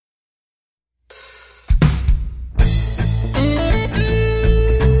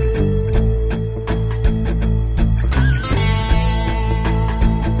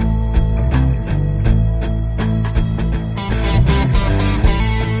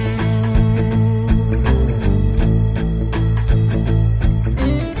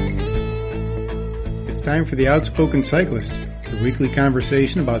time for The Outspoken Cyclist, the weekly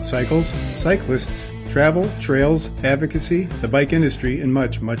conversation about cycles, cyclists, travel, trails, advocacy, the bike industry, and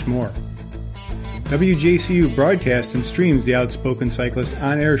much, much more. WJCU broadcasts and streams The Outspoken Cyclist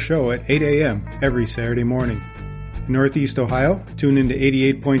on-air show at 8 a.m. every Saturday morning. In Northeast Ohio, tune in to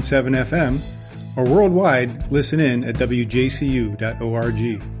 88.7 FM, or worldwide, listen in at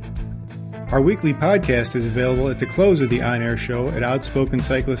wjcu.org. Our weekly podcast is available at the close of the on-air show at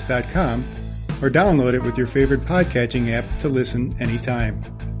outspokencyclist.com, or download it with your favorite podcatching app to listen anytime.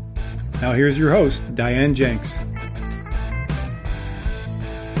 Now here's your host, Diane Jenks.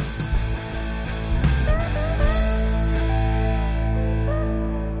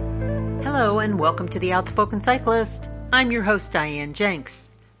 Hello and welcome to The Outspoken Cyclist. I'm your host, Diane Jenks,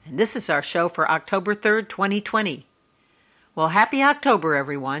 and this is our show for October 3rd, 2020. Well, happy October,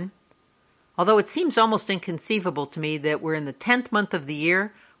 everyone. Although it seems almost inconceivable to me that we're in the 10th month of the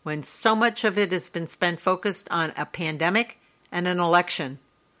year when so much of it has been spent focused on a pandemic and an election.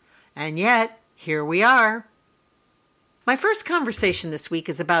 And yet, here we are. My first conversation this week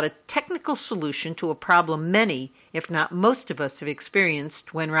is about a technical solution to a problem many, if not most of us have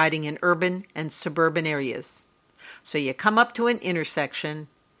experienced when riding in urban and suburban areas. So you come up to an intersection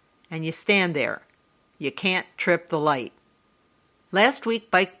and you stand there. You can't trip the light. Last week,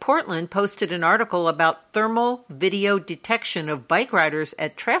 Bike Portland posted an article about thermal video detection of bike riders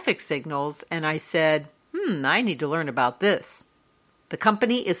at traffic signals, and I said, I need to learn about this. The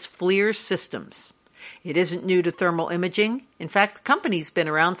company is FLIR Systems. It isn't new to thermal imaging. In fact, the company's been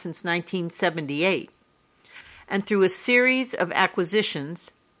around since 1978. And through a series of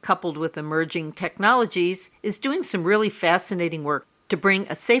acquisitions, coupled with emerging technologies, is doing some really fascinating work to bring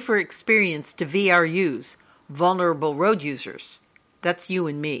a safer experience to VRUs, vulnerable road users. That's you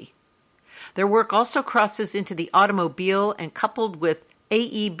and me. Their work also crosses into the automobile and coupled with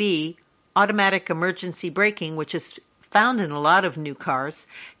AEB, automatic emergency braking, which is found in a lot of new cars,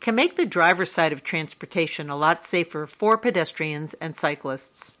 can make the driver's side of transportation a lot safer for pedestrians and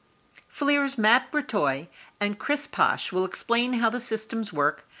cyclists. FLIR's Matt Bertoy and Chris Posh will explain how the systems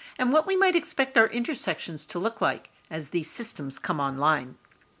work and what we might expect our intersections to look like as these systems come online.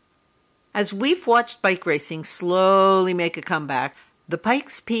 As we've watched bike racing slowly make a comeback, the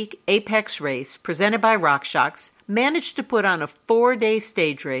Pikes Peak Apex race, presented by RockShox, managed to put on a 4-day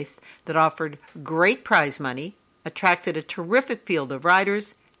stage race that offered great prize money, attracted a terrific field of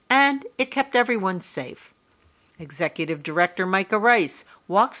riders, and it kept everyone safe. Executive Director Micah Rice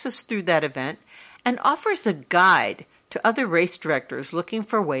walks us through that event and offers a guide to other race directors looking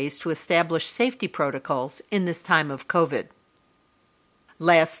for ways to establish safety protocols in this time of COVID.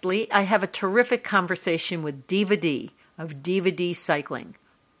 Lastly, I have a terrific conversation with DevahD of DevahD Cycling.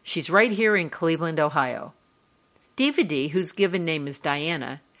 She's right here in Cleveland, Ohio. DevahD, whose given name is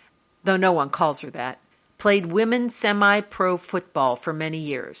Diana, though no one calls her that, played women's semi-pro football for many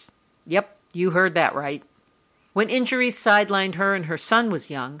years. Yep, you heard that right. When injuries sidelined her and her son was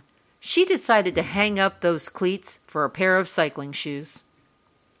young, she decided to hang up those cleats for a pair of cycling shoes.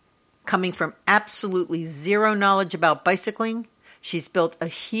 Coming from absolutely zero knowledge about bicycling, she's built a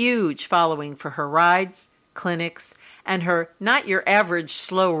huge following for her rides, clinics, and her not-your-average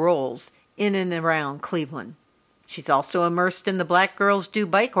slow rolls in and around Cleveland. She's also immersed in the Black Girls Do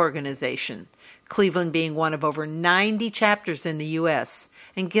Bike organization, Cleveland being one of over 90 chapters in the U.S.,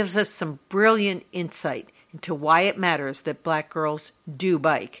 and gives us some brilliant insight into why it matters that black girls do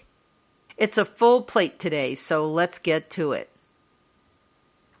bike. It's a full plate today, so let's get to it.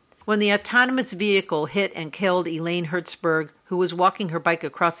 When the autonomous vehicle hit and killed Elaine Hertzberg, who was walking her bike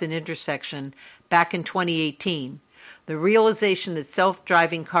across an intersection back in 2018, the realization that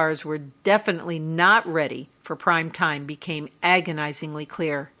self-driving cars were definitely not ready for prime time became agonizingly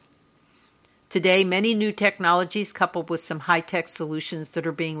clear. Today, many new technologies coupled with some high-tech solutions that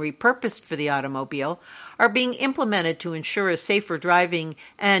are being repurposed for the automobile are being implemented to ensure a safer driving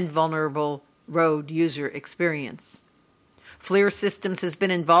and vulnerable road user experience. FLIR Systems has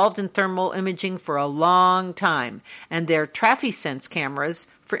been involved in thermal imaging for a long time, and their TraffiSense cameras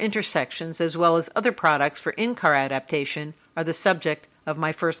for intersections as well as other products for in-car adaptation are the subject of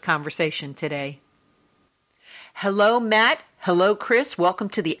my first conversation today. Hello, Matt. Hello, Chris. Welcome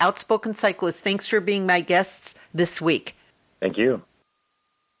to The Outspoken Cyclist. Thanks for being my guests this week. Thank you.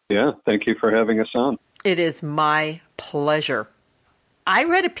 Yeah, thank you for having us on. It is my pleasure. I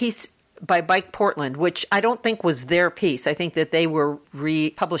read a piece by Bike Portland, which I don't think was their piece. I think that they were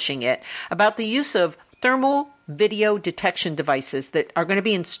republishing it, about the use of thermal video detection devices that are going to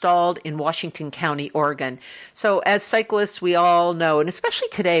be installed in Washington County, Oregon. So as cyclists, we all know, and especially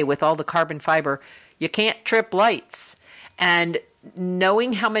today with all the carbon fiber, you can't trip lights. And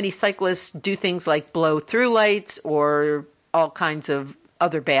knowing how many cyclists do things like blow through lights or all kinds of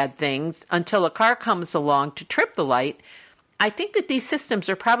other bad things until a car comes along to trip the light, I think that these systems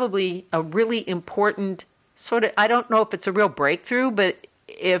are probably a really important sort of, I don't know if it's a real breakthrough, but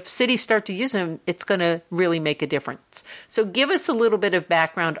if cities start to use them, it's going to really make a difference. So give us a little bit of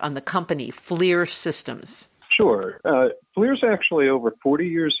background on the company, FLIR Systems. Sure. FLIR's actually over 40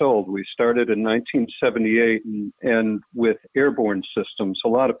 years old. We started in 1978 and with airborne systems. A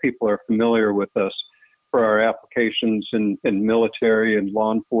lot of people are familiar with us for our applications in military and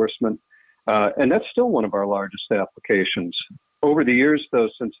law enforcement. And that's still one of our largest applications. Over the years, though,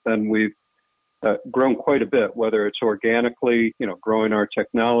 since then, we've grown quite a bit, whether it's organically, growing our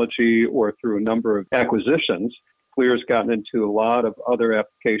technology or through a number of acquisitions. FLIR's gotten into a lot of other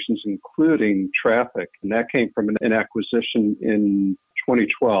applications, including traffic. And that came from an acquisition in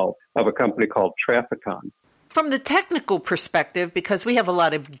 2012 of a company called Trafficon. From the technical perspective, because we have a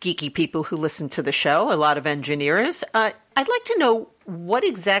lot of geeky people who listen to the show, a lot of engineers, I'd like to know what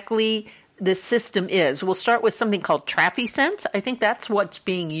exactly this system is. We'll start with something called TraffiSense. I think that's what's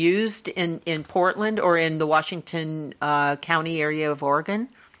being used in Portland or in the Washington County area of Oregon.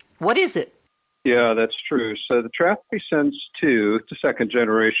 What is it? Yeah, that's true. So the TraffiSense 2, the second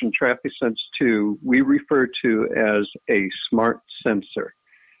generation TraffiSense 2, we refer to as a smart sensor.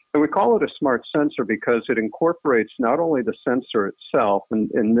 And we call it a smart sensor because it incorporates not only the sensor itself,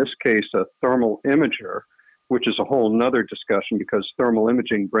 and in this case, a thermal imager, which is a whole nother discussion because thermal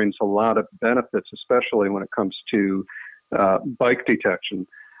imaging brings a lot of benefits, especially when it comes to bike detection.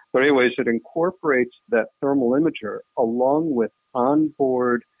 But anyways, it incorporates that thermal imager along with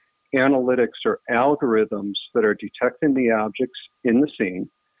onboard analytics or algorithms that are detecting the objects in the scene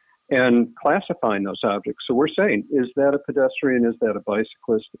and classifying those objects. So we're saying, is that a pedestrian? Is that a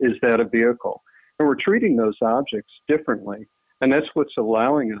bicyclist? Is that a vehicle? And we're treating those objects differently. And that's what's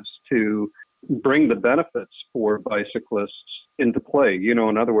allowing us to bring the benefits for bicyclists into play.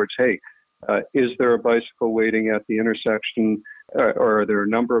 In other words, hey, is there a bicycle waiting at the intersection? Or are there a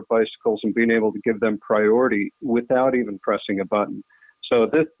number of bicycles, and being able to give them priority without even pressing a button? So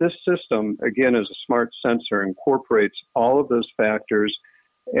this system, again, is a smart sensor, incorporates all of those factors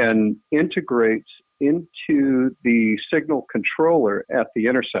and integrates into the signal controller at the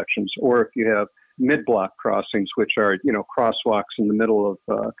intersections, or if you have mid-block crossings, which are, crosswalks in the middle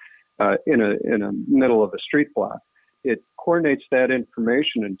of in a middle of a street block. It coordinates that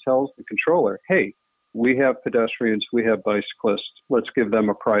information and tells the controller, hey, we have pedestrians, we have bicyclists, let's give them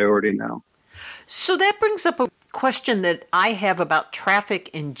a priority now. So that brings up a question that I have about traffic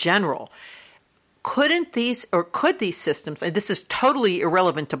in general. Could these systems, and this is totally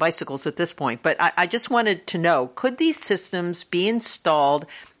irrelevant to bicycles at this point, but I just wanted to know, could these systems be installed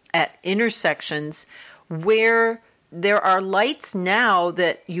at intersections where there are lights now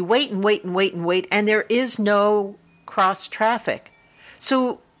that you wait and wait and wait and wait, and there is no cross traffic?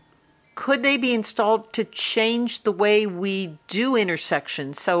 So could they be installed to change the way we do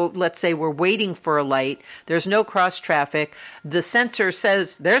intersections? So let's say we're waiting for a light, there's no cross traffic, the sensor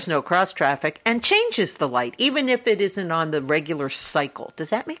says there's no cross traffic and changes the light, even if it isn't on the regular cycle. Does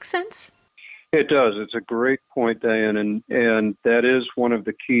that make sense? It does. It's a great point, Diane, and that is one of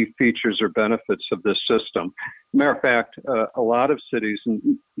the key features or benefits of this system. Matter of fact, a lot of cities,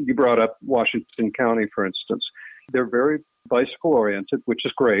 and you brought up Washington County, for instance, they're very bicycle-oriented, which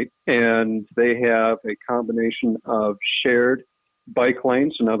is great, and they have a combination of shared bike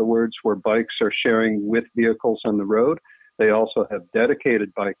lanes, in other words, where bikes are sharing with vehicles on the road. They also have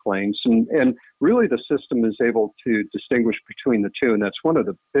dedicated bike lanes, and really the system is able to distinguish between the two, and that's one of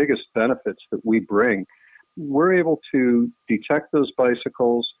the biggest benefits that we bring. We're able to detect those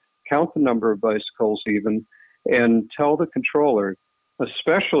bicycles, count the number of bicycles even, and tell the controller,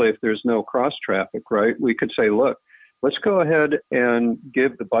 especially if there's no cross traffic, right? We could say, look, let's go ahead and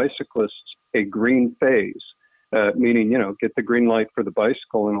give the bicyclists a green phase, meaning, get the green light for the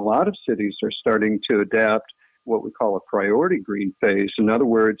bicycle. And a lot of cities are starting to adapt what we call a priority green phase. In other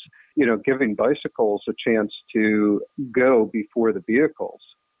words, giving bicycles a chance to go before the vehicles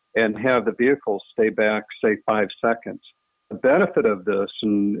and have the vehicles stay back, say, 5 seconds. The benefit of this,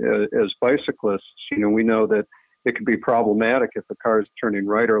 and as bicyclists, we know that it can be problematic if a car is turning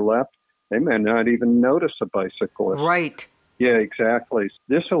right or left. They may not even notice a bicyclist. Right. Yeah, exactly.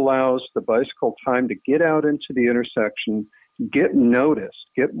 This allows the bicycle time to get out into the intersection, get noticed,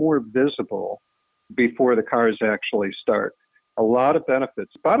 get more visible before the cars actually start. A lot of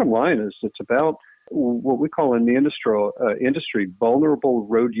benefits. Bottom line is it's about what we call in the industry vulnerable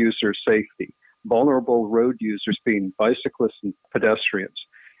road user safety. Vulnerable road users being bicyclists and pedestrians.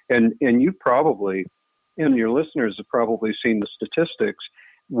 And you probably, and your listeners have probably seen the statistics.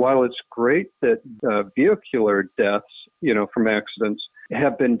 While it's great that vehicular deaths, from accidents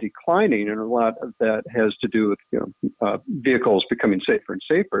have been declining, and a lot of that has to do with vehicles becoming safer and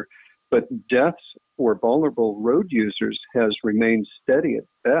safer, but deaths for vulnerable road users has remained steady at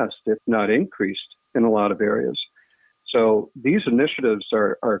best, if not increased in a lot of areas. So these initiatives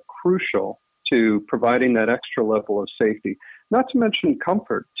are crucial to providing that extra level of safety, not to mention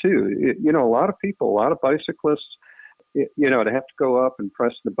comfort, too. A lot of people, a lot of bicyclists, to have to go up and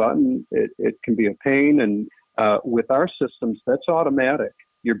press the button, it can be a pain. And with our systems, that's automatic.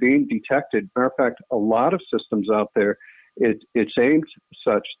 You're being detected. Matter of fact, a lot of systems out there, it's aimed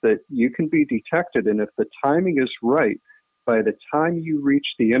such that you can be detected. And if the timing is right, by the time you reach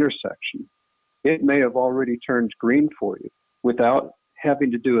the intersection, it may have already turned green for you without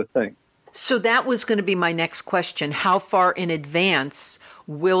having to do a thing. So that was going to be my next question. How far in advance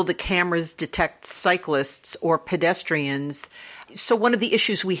will the cameras detect cyclists or pedestrians? So one of the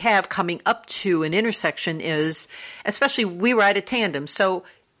issues we have coming up to an intersection is, especially we ride a tandem, so,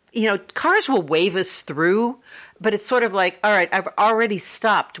 cars will wave us through, but it's sort of like, all right, I've already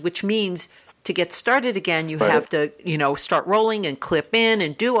stopped, which means to get started again, you have to, start rolling and clip in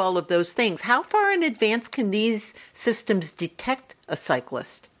and do all of those things. How far in advance can these systems detect a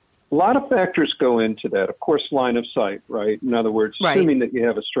cyclist? A lot of factors go into that. Of course, line of sight, right? In other words, assuming that you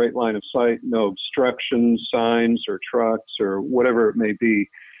have a straight line of sight, no obstructions, signs or trucks or whatever it may be.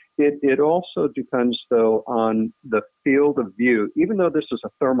 It also depends, though, on the field of view. Even though this is a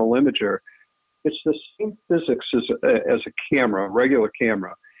thermal imager, it's the same physics as a camera, a regular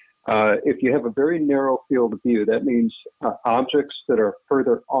camera. If you have a very narrow field of view, that means objects that are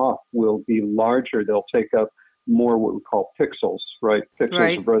further off will be larger. They'll take up more what we call pixels, right?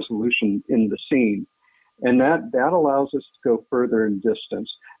 Pixels of resolution in the scene. And that allows us to go further in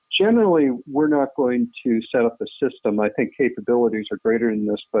distance. Generally, we're not going to set up a system. I think capabilities are greater than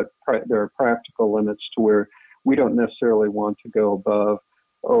this, but there are practical limits to where we don't necessarily want to go above,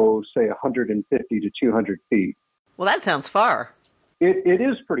 say 150 to 200 feet. Well, that sounds far. It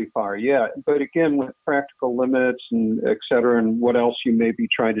is pretty far, yeah. But again, with practical limits and et cetera, and what else you may be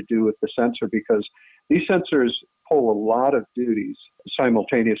trying to do with the sensor, because these sensors pull a lot of duties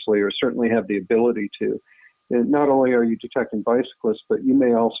simultaneously, or certainly have the ability to. And not only are you detecting bicyclists, but you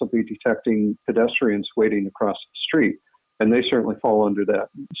may also be detecting pedestrians waiting across the street. And they certainly fall under that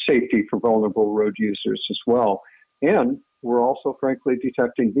safety for vulnerable road users as well. And we're also, frankly,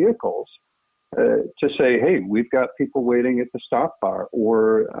 detecting vehicles to say, hey, we've got people waiting at the stop bar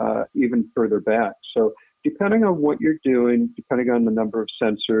or even further back. So depending on what you're doing, depending on the number of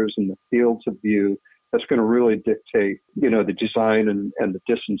sensors and the fields of view, that's going to really dictate, the design and the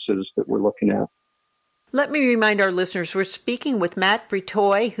distances that we're looking at. Let me remind our listeners, we're speaking with Matt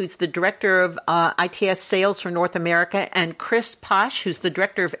Britoy, who's the Director of ITS Sales for North America, and Chris Posh, who's the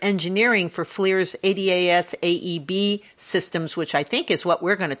Director of Engineering for FLIR's ADAS AEB systems, which I think is what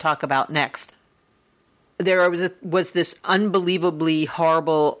we're going to talk about next. There was this unbelievably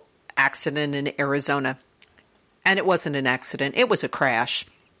horrible accident in Arizona. And it wasn't an accident. It was a crash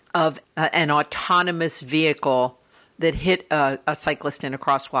of an autonomous vehicle that hit a cyclist in a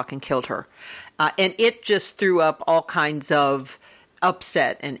crosswalk and killed her. And it just threw up all kinds of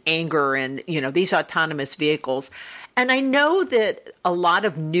upset and anger and, these autonomous vehicles. And I know that a lot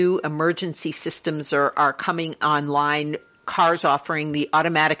of new emergency systems are coming online, cars offering the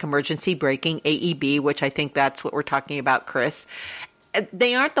automatic emergency braking, AEB, which I think that's what we're talking about, Chris.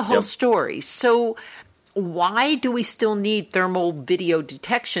 They aren't the whole story. So why do we still need thermal video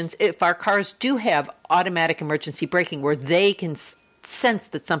detections if our cars do have automatic emergency braking where they can sense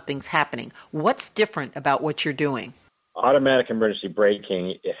that something's happening? What's different about what you're doing? Automatic emergency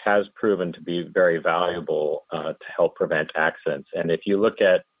braking has proven to be very valuable to help prevent accidents. And if you look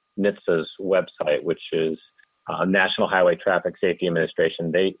at NHTSA's website, which is National Highway Traffic Safety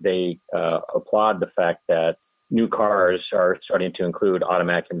Administration, they applaud the fact that new cars are starting to include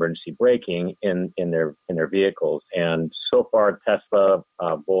automatic emergency braking in their vehicles. And so far, Tesla,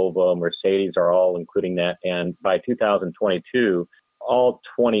 Volvo, Mercedes are all including that. And by 2022, all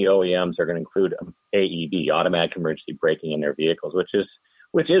 20 OEMs are going to include AEB, automatic emergency braking, in their vehicles,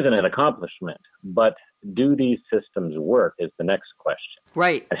 which isn't an accomplishment. But do these systems work is the next question.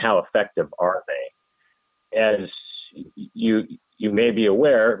 Right. And how effective are they? As you may be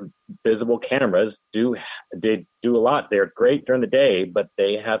aware, visible cameras do a lot. They're great during the day, but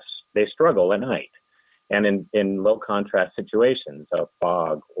they struggle at night. And in low contrast situations of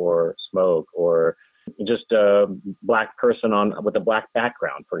fog or smoke or just a black person with a black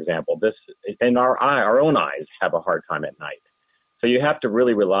background, for example, our own eyes have a hard time at night. So you have to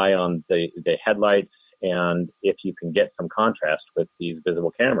really rely on the headlights and if you can get some contrast with these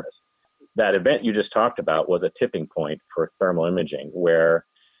visible cameras. That event you just talked about was a tipping point for thermal imaging, where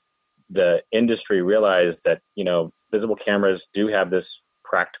the industry realized that, visible cameras do have this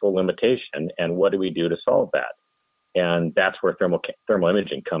practical limitation, and what do we do to solve that? And that's where thermal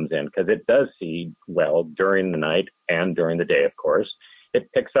imaging comes in, because it does see well during the night and during the day, of course. It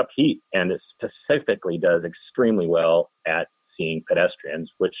picks up heat, and it specifically does extremely well at seeing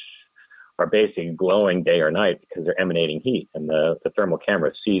pedestrians, which are basically glowing day or night because they're emanating heat, and the thermal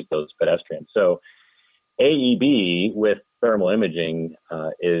camera sees those pedestrians. So AEB with thermal imaging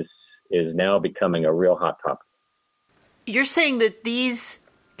is now becoming a real hot topic. You're saying that these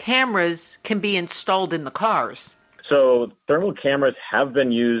cameras can be installed in the cars. So thermal cameras have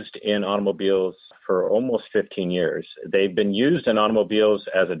been used in automobiles for almost 15 years. They've been used in automobiles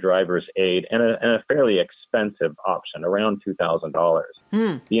as a driver's aid and a fairly expensive option, around $2,000.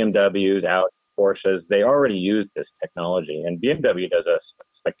 BMWs, Audi, Porsches, they already use this technology. And BMW does a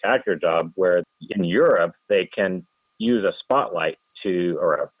spectacular job where in Europe, they can use a spotlight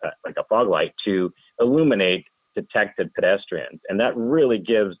or a fog light to illuminate detected pedestrians. And that really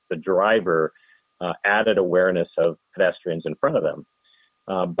gives the driver added awareness of pedestrians in front of them.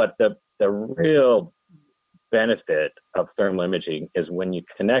 But the real benefit of thermal imaging is when you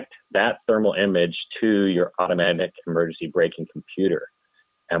connect that thermal image to your automatic emergency braking computer.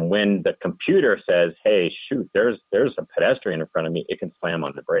 And when the computer says, hey, shoot, there's a pedestrian in front of me, it can slam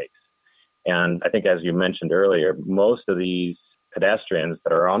on the brakes. And I think, as you mentioned earlier, most of these pedestrians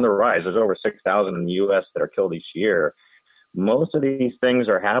that are on the rise, there's over 6,000 in the U.S. that are killed each year. Most of these things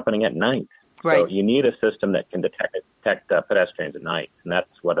are happening at night. Right. So you need a system that can detect pedestrians at night, and that's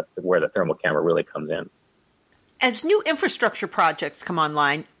where the thermal camera really comes in. As new infrastructure projects come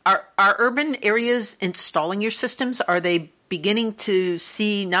online, are urban areas installing your systems? Are they beginning to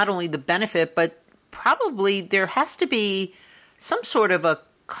see not only the benefit, but probably there has to be some sort of a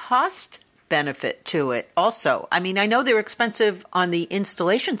cost benefit to it also? I mean, I know they're expensive on the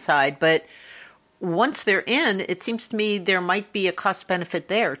installation side, but once they're in, it seems to me there might be a cost benefit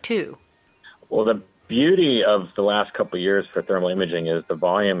there too. Well, the beauty of the last couple of years for thermal imaging is the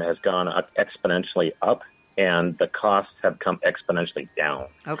volume has gone exponentially up and the costs have come exponentially down.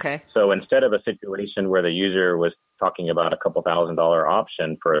 Okay. So instead of a situation where the user was talking about a couple $1,000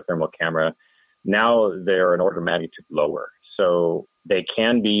 option for a thermal camera, now they're an order of magnitude lower. So they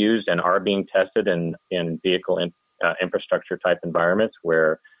can be used and are being tested in vehicle infrastructure type environments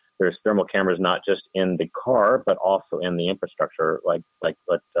where there's thermal cameras not just in the car, but also in the infrastructure, like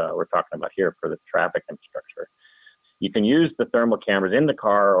what we're talking about here for the traffic infrastructure. You can use the thermal cameras in the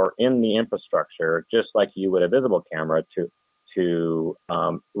car or in the infrastructure, just like you would a visible camera, to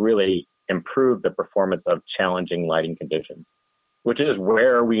really improve the performance of challenging lighting conditions, which is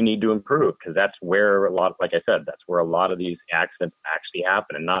where we need to improve, because that's where like I said, that's where a lot of these accidents actually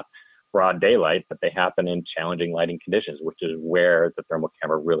happen, and not broad daylight, but they happen in challenging lighting conditions, which is where the thermal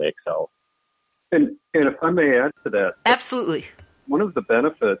camera really excels. And if I may add to that. Absolutely. One of the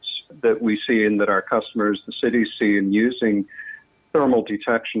benefits that we see and that our customers, the cities, see in using thermal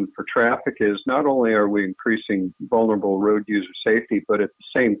detection for traffic is not only are we increasing vulnerable road user safety, but at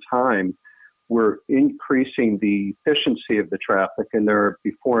the same time, we're increasing the efficiency of the traffic. And there are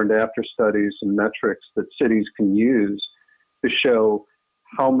before and after studies and metrics that cities can use to show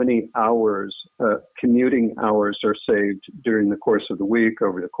how many hours, commuting hours are saved during the course of the week,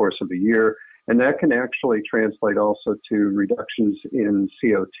 over the course of the year. And that can actually translate also to reductions in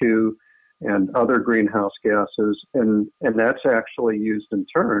CO2 and other greenhouse gases. And that's actually used in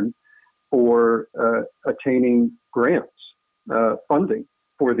turn for attaining grants, funding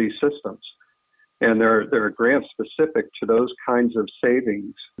for these systems. And there are grants specific to those kinds of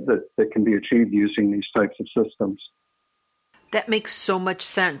savings that can be achieved using these types of systems. That makes so much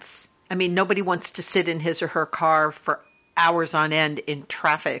sense. I mean, nobody wants to sit in his or her car for hours on end in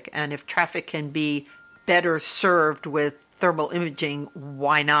traffic. And if traffic can be better served with thermal imaging,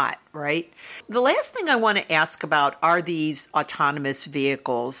 why not, right? The last thing I want to ask about are these autonomous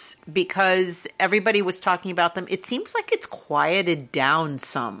vehicles, because everybody was talking about them. It seems like it's quieted down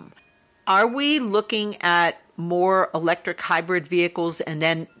some. Are we looking at more electric hybrid vehicles and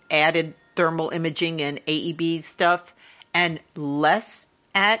then added thermal imaging and AEB stuff, and less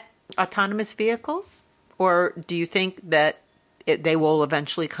at autonomous vehicles? Or do you think that they will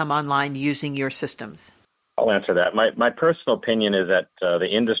eventually come online using your systems? I'll answer that. My personal opinion is that the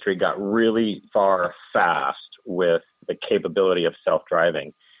industry got really far fast with the capability of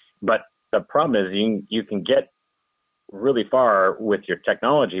self-driving. But the problem is you can get really far with your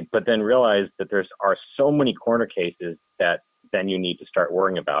technology, but then realize that there are so many corner cases that then you need to start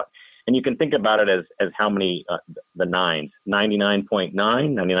worrying about. And you can think about it as how many, the nines, 99.9,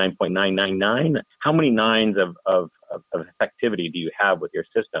 99.999. How many nines of effectivity do you have with your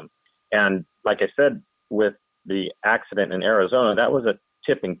system? And like I said, with the accident in Arizona, that was a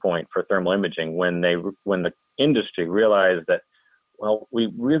tipping point for thermal imaging when the industry realized that, well,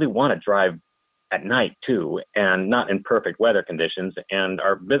 we really want to drive at night too, and not in perfect weather conditions. And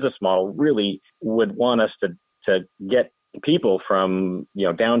our business model really would want us to get people from,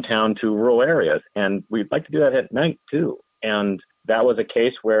 downtown to rural areas. And we'd like to do that at night too. And that was a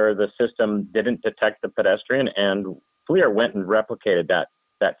case where the system didn't detect the pedestrian, and FLIR went and replicated that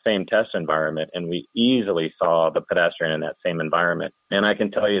same test environment, and we easily saw the pedestrian in that same environment. And I can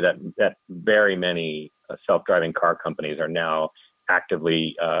tell you that very many self-driving car companies are now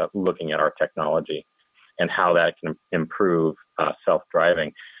actively looking at our technology and how that can improve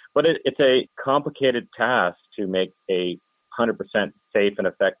self-driving. But it's a complicated task to make a 100% safe and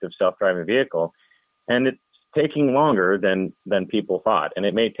effective self-driving vehicle, and it's taking longer than people thought. And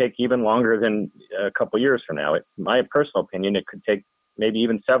it may take even longer than a couple years from now. In my personal opinion, it could take maybe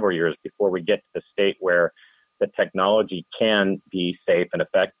even several years before we get to the state where the technology can be safe and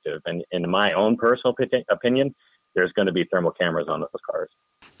effective. And in my own personal opinion, there's going to be thermal cameras on those cars.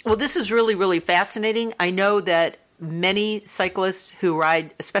 Well, this is really, really fascinating. I know that many cyclists who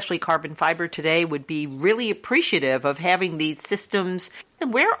ride, especially carbon fiber today, would be really appreciative of having these systems.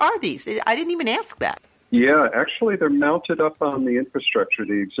 And where are these? I didn't even ask that. Yeah, actually, they're mounted up on the infrastructure,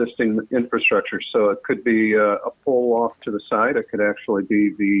 the existing infrastructure. So it could be a pole off to the side. It could actually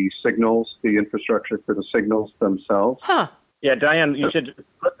be the signals, the infrastructure for the signals themselves. Huh. Yeah, Diane, you should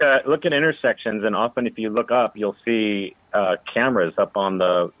look at intersections, and often if you look up, you'll see cameras up on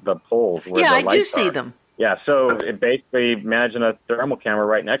the poles where the lights are. Yeah, I do see them. Yeah, so basically imagine a thermal camera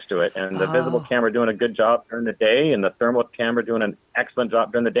right next to it, and the visible camera doing a good job during the day, and the thermal camera doing an excellent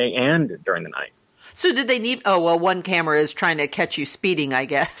job during the day and during the night. So did they need, one camera is trying to catch you speeding, I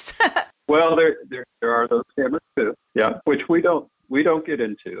guess. Well, there are those cameras too. Yeah, which we don't get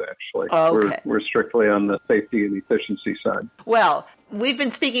into, actually. Okay. We're strictly on the safety and efficiency side. Well, we've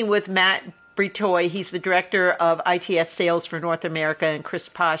been speaking with Matt Britoy. He's the Director of ITS Sales for North America, and Chris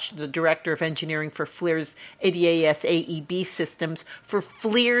Posh, the Director of Engineering for FLIR's ADAS AEB systems. For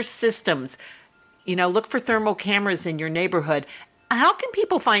FLIR Systems, look for thermal cameras in your neighborhood. How can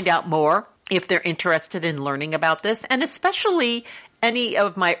people find out more if they're interested in learning about this, and especially any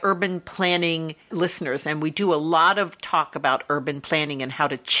of my urban planning listeners? And we do a lot of talk about urban planning and how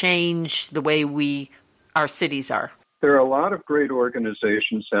to change the way our cities are. There are a lot of great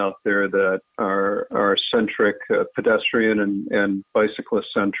organizations out there that are centric, pedestrian and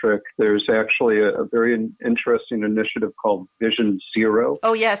bicyclist-centric. There's actually a very interesting initiative called Vision Zero.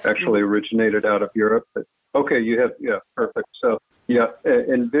 Oh, yes. Actually originated out of Europe. Okay, perfect. So,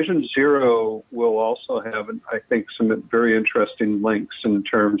 and Vision Zero will also have, I think, some very interesting links in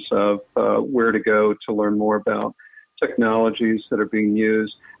terms of where to go to learn more about technologies that are being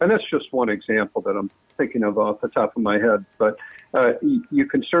used. And that's just one example that I'm thinking of off the top of my head. But you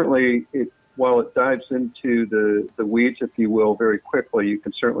can certainly, while it dives into the weeds, if you will, very quickly, you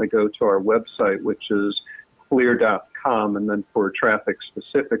can certainly go to our website, which is FLIR.com, and then for traffic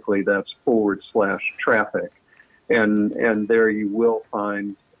specifically, that's /traffic. And there you will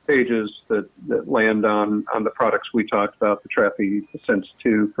find pages that land on the products we talked about, the TraffiSense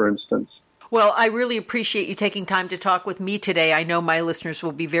 2, for instance. Well, I really appreciate you taking time to talk with me today. I know my listeners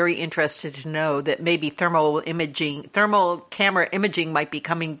will be very interested to know that maybe thermal camera imaging might be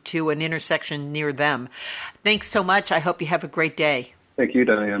coming to an intersection near them. Thanks so much. I hope you have a great day. Thank you,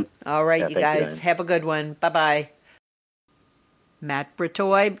 Diane. All right, you guys. Have a good one. Bye-bye. Matt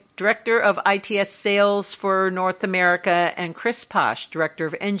Britoy, Director of ITS Sales for North America, and Chris Posh, Director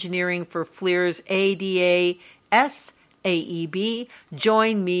of Engineering for FLIR's ADAS AEB,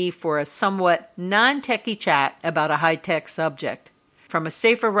 join me for a somewhat non-techie chat about a high-tech subject. From a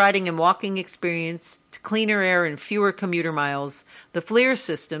safer riding and walking experience to cleaner air and fewer commuter miles, the FLIR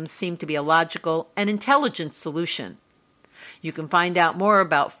systems seem to be a logical and intelligent solution. You can find out more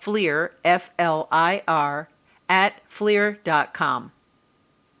about FLIR, F-L-I-R, at FLIR.com.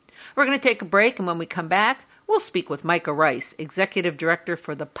 We're going to take a break, and when we come back, we'll speak with Micah Rice, Executive Director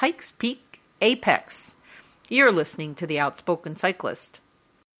for the Pikes Peak Apex. You're listening to The Outspoken Cyclist.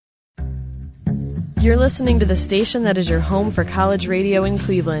 You're listening to the station that is your home for college radio in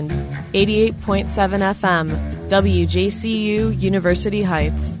Cleveland, 88.7 FM, WJCU, University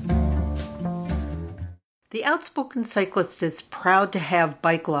Heights. The Outspoken Cyclist is proud to have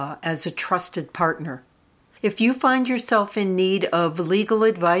Bike Law as a trusted partner. If you find yourself in need of legal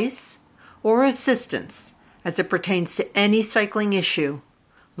advice or assistance as it pertains to any cycling issue,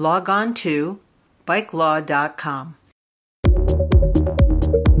 log on to bikelaw.com.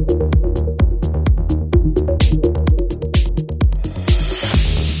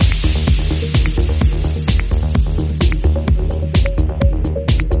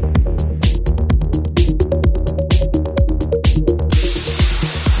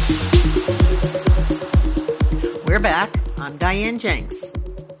 We're back. I'm Diane Jenks.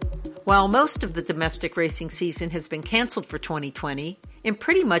 While most of the domestic racing season has been canceled for 2020, in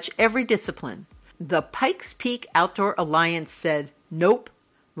pretty much every discipline, the Pikes Peak Outdoor Alliance said, nope,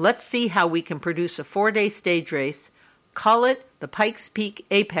 let's see how we can produce a 4-day stage race, call it the Pikes Peak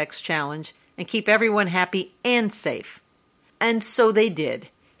Apex Challenge, and keep everyone happy and safe. And so they did.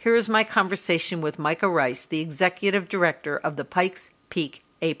 Here is my conversation with Micah Rice, the executive director of the Pikes Peak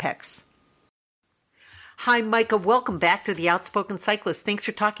Apex. Hi, Micah. Welcome back to the Outspoken Cyclist. Thanks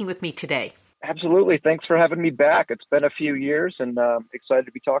for talking with me today. Absolutely. Thanks for having me back. It's been a few years and excited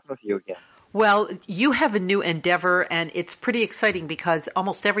to be talking with you again. Well, you have a new endeavor, and it's pretty exciting because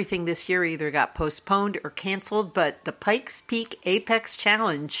almost everything this year either got postponed or canceled, but the Pikes Peak Apex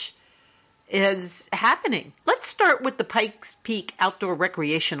Challenge is happening. Let's start with the Pikes Peak Outdoor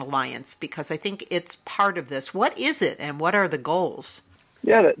Recreation Alliance because I think it's part of this. What is it and what are the goals?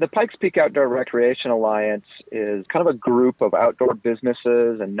 Yeah, the Pikes Peak Outdoor Recreation Alliance is kind of a group of outdoor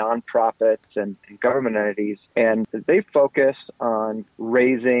businesses and nonprofits and government entities, and they focus on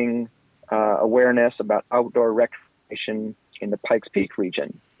raising awareness about outdoor recreation in the Pikes Peak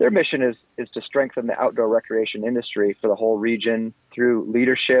region. Their mission is to strengthen the outdoor recreation industry for the whole region through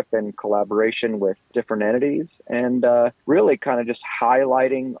leadership and collaboration with different entities and really kind of just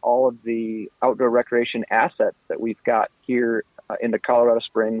highlighting all of the outdoor recreation assets that we've got here in the Colorado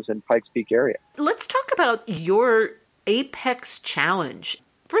Springs and Pikes Peak area. Let's talk about your Apex Challenge.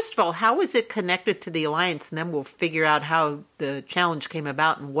 First of all, how is it connected to the Alliance? And then we'll figure out how the challenge came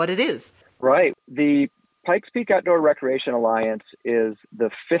about and what it is. Right. The Pikes Peak Outdoor Recreation Alliance is the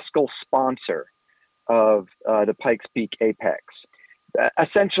fiscal sponsor of the Pikes Peak Apex.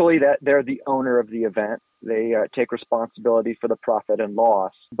 Essentially, that they're the owner of the event. They take responsibility for the profit and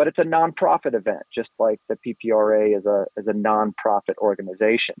loss, but it's a nonprofit event, just like the PPRA is a nonprofit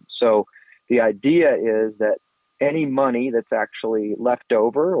organization. So the idea is that any money that's actually left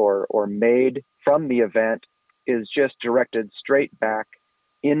over or made from the event is just directed straight back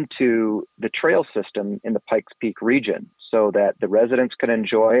into the trail system in the Pikes Peak region so that the residents can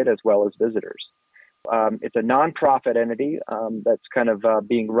enjoy it as well as visitors. It's a nonprofit entity that's kind of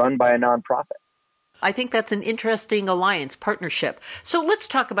being run by a nonprofit. I think that's an interesting alliance partnership. So let's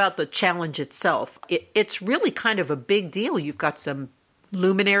talk about the challenge itself. It's really kind of a big deal. You've got some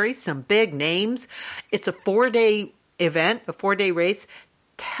luminaries, some big names. It's a 4-day event, a 4-day race.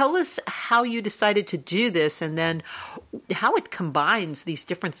 Tell us how you decided to do this and then how it combines these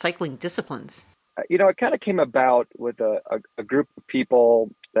different cycling disciplines. It kind of came about with a group of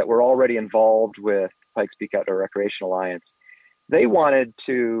people that were already involved with Pikes Peak Outdoor Recreation Alliance. They wanted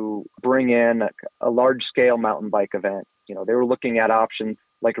to bring in a large-scale mountain bike event. They were looking at options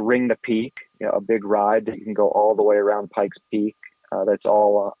like Ring the Peak, a big ride that you can go all the way around Pikes Peak. That's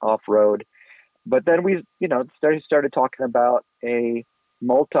all off-road. But then we, started talking about a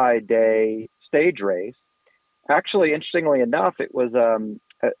multi-day stage race. Actually, interestingly enough, it was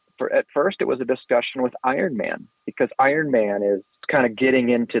at first it was a discussion with Ironman because Ironman is kind of getting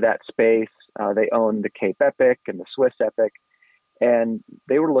into that space. They own the Cape Epic and the Swiss Epic. And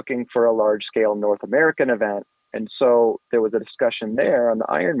they were looking for a large-scale North American event. And so there was a discussion there on the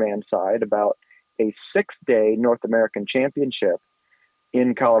Ironman side about a 6-day North American championship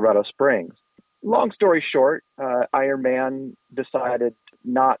in Colorado Springs. Long story short, Ironman decided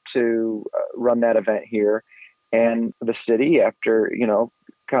not to run that event here. And the city, after,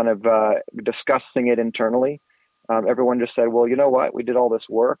 kind of discussing it internally, everyone just said, well, you know what? We did all this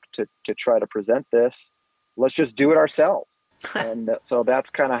work to try to present this. Let's just do it ourselves. And so that's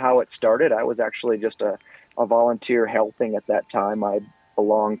kind of how it started. I was actually just a volunteer helping at that time. I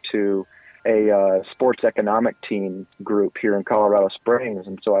belonged to a sports economic team group here in Colorado Springs,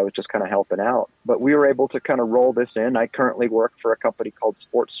 and so I was just kind of helping out. But we were able to kind of roll this in. I currently work for a company called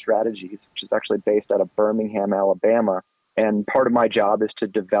Sports Strategies, which is actually based out of Birmingham, Alabama. And part of my job is to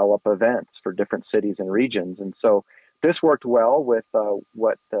develop events for different cities and regions. And so this worked well with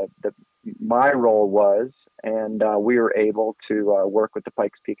what my role was, and we were able to work with the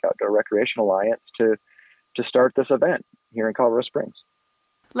Pikes Peak Outdoor Recreation Alliance to start this event here in Colorado Springs.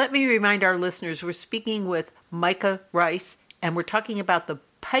 Let me remind our listeners, we're speaking with Micah Rice, and we're talking about the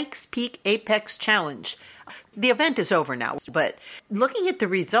Pikes Peak Apex Challenge. The event is over now, but looking at the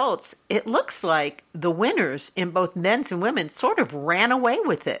results, it looks like the winners in both men's and women's sort of ran away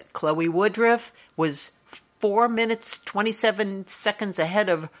with it. Chloe Woodruff was 4 minutes, 27 seconds ahead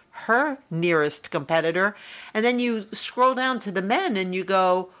of her nearest competitor. And then you scroll down to the men and you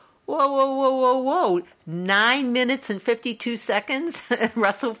go, whoa. 9 minutes and 52 seconds.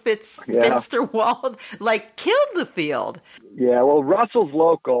 Russell Finsterwald, killed the field. Yeah, well, Russell's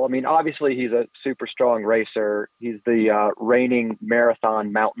local. I mean, obviously he's a super strong racer. He's the reigning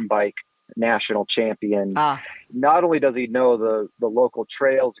marathon mountain bike national champion. Not only does he know the local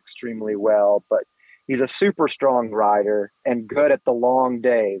trails extremely well, but he's a super strong rider and good at the long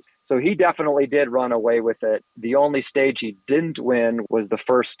days. So he definitely did run away with it. The only stage he didn't win was the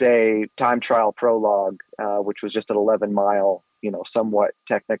first day time trial prologue, which was just an 11-mile, somewhat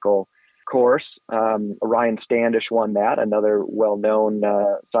technical course. Ryan Standish won that, another well-known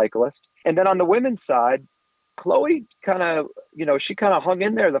cyclist. And then on the women's side, Chloe kind of hung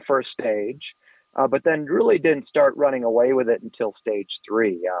in there the first stage, but then really didn't start running away with it until stage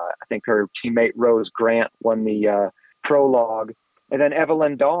 3. I think her teammate Rose Grant won the prologue. And then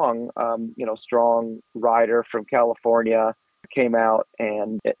Evelyn Dong, strong rider from California, came out,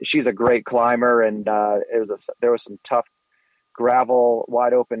 and she's a great climber. And there was some tough gravel,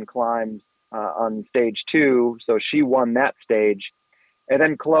 wide open climbs on stage 2, so she won that stage. And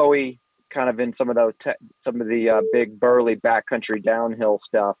then Chloe, kind of in some of the big burly backcountry downhill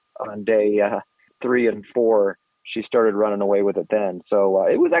stuff on day 3 and 4, she started running away with it then. So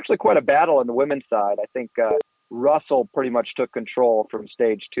it was actually quite a battle on the women's side. I think Russell pretty much took control from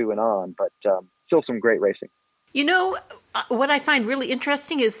stage 2 and on, but still some great racing. What I find really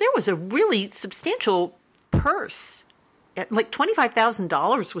interesting is there was a really substantial purse. Like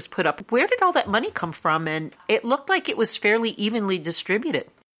 $25,000 was put up. Where did all that money come from? And it looked like it was fairly evenly distributed.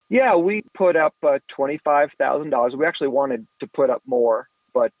 Yeah, we put up $25,000. We actually wanted to put up more,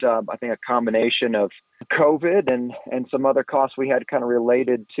 but I think a combination of COVID and some other costs we had kind of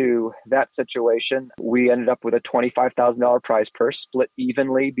related to that situation, we ended up with a $25,000 prize purse split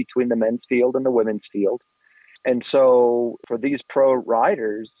evenly between the men's field and the women's field. And so for these pro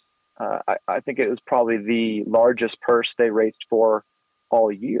riders, I think it was probably the largest purse they raced for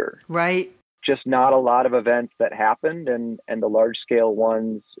all year. Right. Just not a lot of events that happened, and the large scale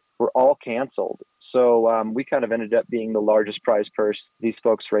ones were all canceled. So we kind of ended up being the largest prize purse these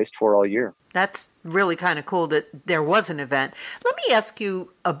folks raced for all year. That's really kind of cool that there was an event. Let me ask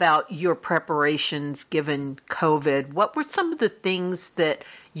you about your preparations given COVID. What were some of the things that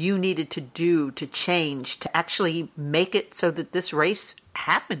you needed to do to change to actually make it so that this race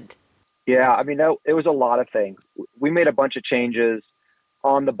happened? Yeah, I mean, it was a lot of things. We made a bunch of changes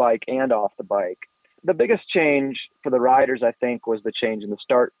on the bike and off the bike. The biggest change for the riders, I think, was the change in the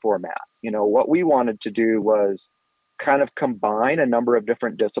start format. What we wanted to do was kind of combine a number of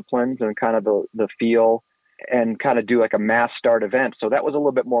different disciplines and kind of the feel and kind of do like a mass start event. So that was a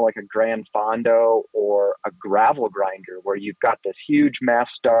little bit more like a Gran Fondo or a gravel grinder, where you've got this huge mass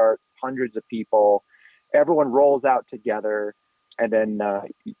start, hundreds of people, everyone rolls out together, and then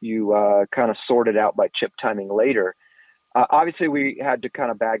you kind of sort it out by chip timing later. Obviously, we had to kind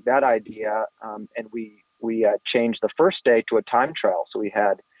of bag that idea, and we changed the first day to a time trial. So we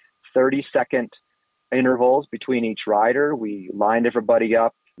had 30-second intervals between each rider. We lined everybody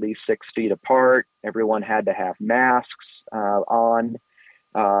up at least 6 feet apart. Everyone had to have masks on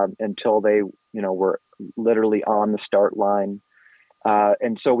until they, were literally on the start line.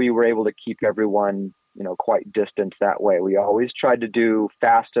 And so we were able to keep everyone, quite distant that way. We always tried to do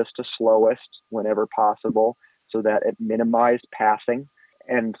fastest to slowest whenever possible, so that it minimized passing.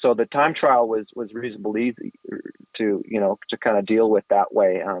 And so the time trial was reasonably easy to kind of deal with that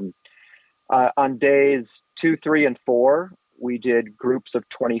way. On days 2, 3, and 4, we did groups of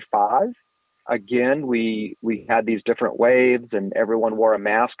 25. Again, we had these different waves, and everyone wore a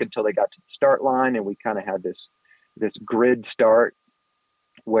mask until they got to the start line. And we kind of had this grid start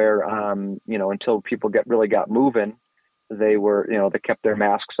where, until people really got moving, they kept their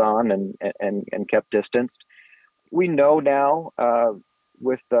masks on and kept distanced. We know now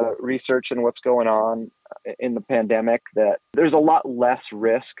with the research and what's going on in the pandemic that there's a lot less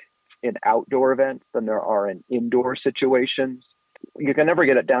risk in outdoor events than there are in indoor situations. You can never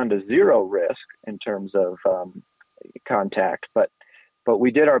get it down to zero risk in terms of contact, but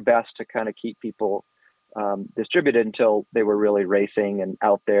we did our best to kind of keep people distributed until they were really racing and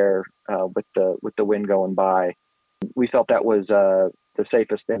out there with the wind going by. We felt that was the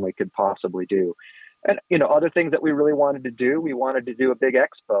safest thing we could possibly do. And, other things that we really wanted to do, we wanted to do a big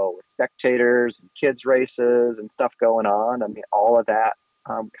expo with spectators and kids races and stuff going on. I mean, all of that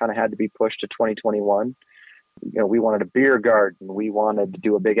kind of had to be pushed to 2021. We wanted a beer garden. We wanted to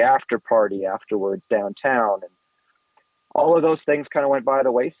do a big after party afterwards downtown. And all of those things kind of went by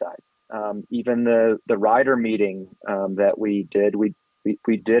the wayside. Even the rider meeting that we did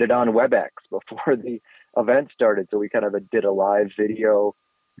it on WebEx before the event started. So we kind of did a live video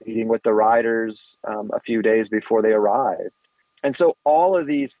meeting with the riders a few days before they arrived. And so all of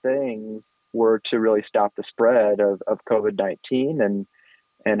these things were to really stop the spread of COVID-19.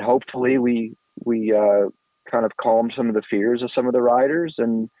 And hopefully we kind of calmed some of the fears of some of the riders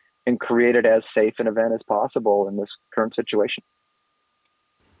and created as safe an event as possible in this current situation.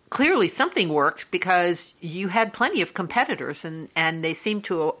 Clearly something worked because you had plenty of competitors and they seem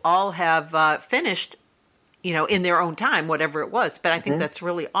to all have finished, in their own time, whatever it was. But I think that's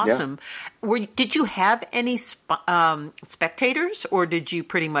really awesome. Yeah. Did you have any spectators, or did you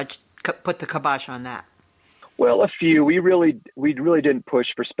pretty much put the kibosh on that? Well, a few. We really didn't push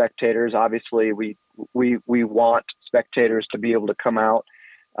for spectators. Obviously, we want spectators to be able to come out.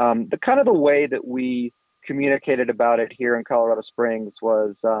 The way that we communicated about it here in Colorado Springs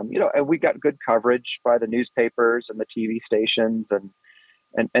was, and we got good coverage by the newspapers and the TV stations and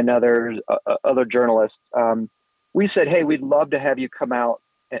other journalists. We said, hey, we'd love to have you come out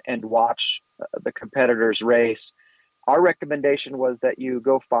and watch the competitors race. Our recommendation was that you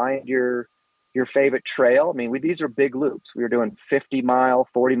go find your favorite trail. I mean, these are big loops. We were doing 50-mile,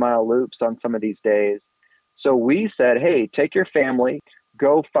 40-mile loops on some of these days. So we said, hey, take your family,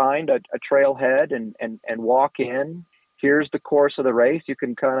 go find a trailhead and walk in. Here's the course of the race. You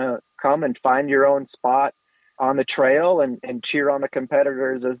can kind of come and find your own spot on the trail and cheer on the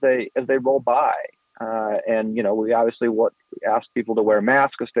competitors as they roll by. We obviously asked people to wear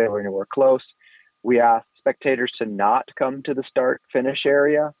masks if they were anywhere close. We asked spectators to not come to the start-finish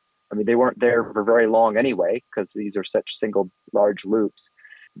area. I mean, they weren't there for very long anyway because these are such single large loops.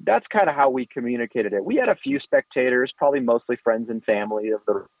 That's kind of how we communicated it. We had a few spectators, probably mostly friends and family of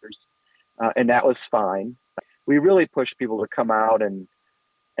the riders, and that was fine. We really pushed people to come out and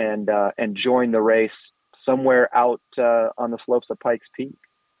join the race somewhere out on the slopes of Pikes Peak.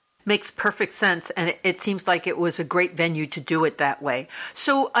 Makes perfect sense, and it seems like it was a great venue to do it that way.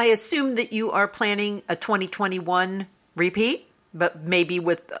 So I assume that you are planning a 2021 repeat, but maybe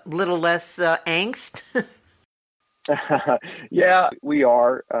with a little less angst? Yeah, we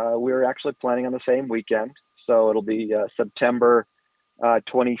are. We're actually planning on the same weekend. So it'll be September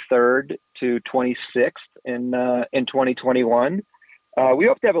 23rd to 26th in 2021. We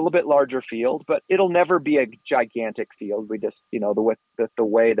hope to have a little bit larger field, but it'll never be a gigantic field. We just, the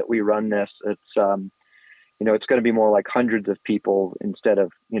way that we run this, it's going to be more like hundreds of people instead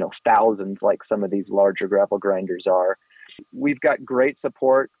of, thousands like some of these larger gravel grinders are. We've got great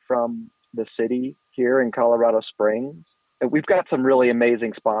support from the city here in Colorado Springs. And we've got some really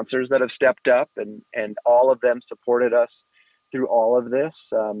amazing sponsors that have stepped up and all of them supported us through all of this.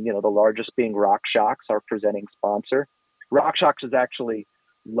 The largest being RockShox, our presenting sponsor. RockShox is actually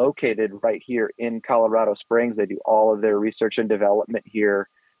located right here in Colorado Springs. They do all of their research and development here,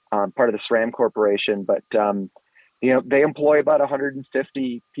 part of the SRAM Corporation. But, they employ about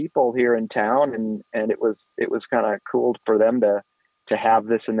 150 people here in town, and it was kind of cool for them to have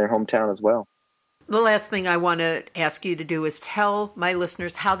this in their hometown as well. The last thing I want to ask you to do is tell my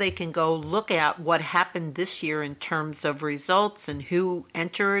listeners how they can go look at what happened this year in terms of results and who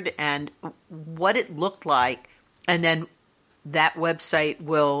entered and what it looked like. And then that website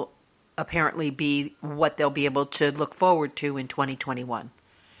will apparently be what they'll be able to look forward to in 2021.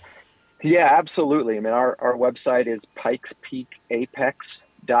 Yeah, absolutely. I mean, our website is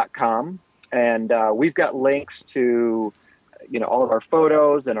pikespeakapex.com, and we've got links to, all of our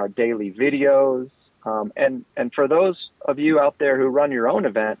photos and our daily videos. And for those of you out there who run your own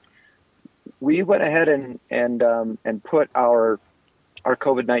event, we went ahead and put our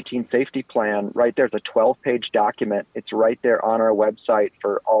COVID-19 safety plan right there. It's a 12-page document. It's right there on our website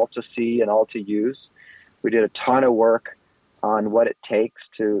for all to see and all to use. We did a ton of work on what it takes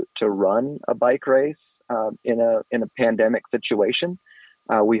to run a bike race in a pandemic situation.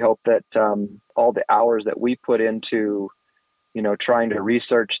 We hope that all the hours that we put into trying to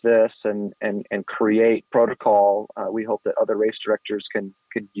research this and create protocol, we hope that other race directors could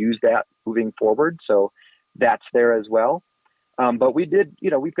use that moving forward. So that's there as well. But we did,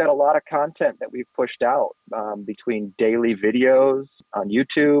 we've got a lot of content that we've pushed out between daily videos on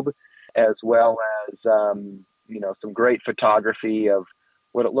YouTube, as well as, some great photography of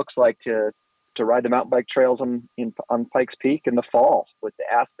what it looks like to ride the mountain bike trails on Pikes Peak in the fall with the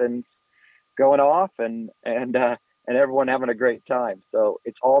aspens going off and everyone having a great time. So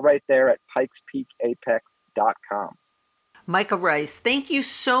it's all right there at pikespeakapex.com. Micah Rice, thank you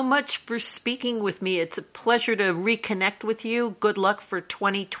so much for speaking with me. It's a pleasure to reconnect with you. Good luck for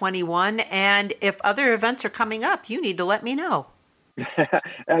 2021. And if other events are coming up, you need to let me know.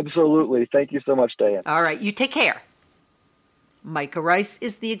 Absolutely. Thank you so much, Diane. All right. You take care. Micah Rice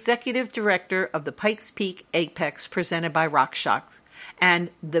is the executive director of the Pikes Peak Apex presented by RockShox and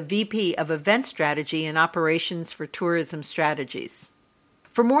the VP of Event Strategy and Operations for Tourism Strategies.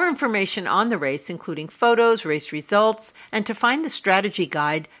 For more information on the race, including photos, race results, and to find the strategy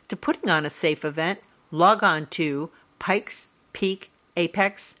guide to putting on a safe event, log on to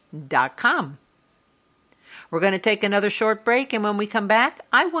pikespeakapex.com. We're going to take another short break, and when we come back,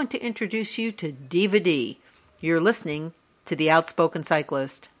 I want to introduce you to DevahD. You're listening to The Outspoken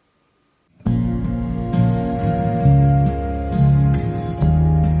Cyclist.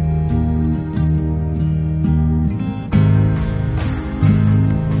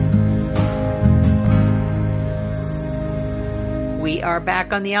 We are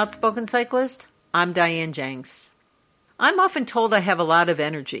back on The Outspoken Cyclist. I'm Diane Jenks. I'm often told I have a lot of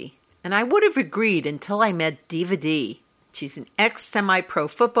energy, and I would have agreed until I met DevahD. She's an ex-semi-pro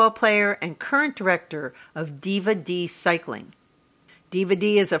football player and current director of DevahD Cycling.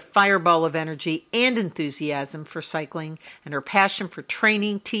 DevahD is a fireball of energy and enthusiasm for cycling, and her passion for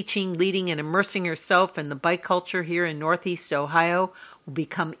training, teaching, leading, and immersing herself in the bike culture here in Northeast Ohio will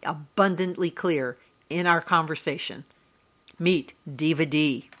become abundantly clear in our conversation. Meet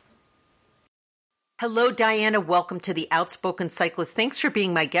DevahD. Hello, Diana. Welcome to The Outspoken Cyclist. Thanks for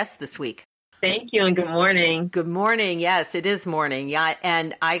being my guest this week. Thank you, and good morning. Good morning. Yes, it is morning. Yeah,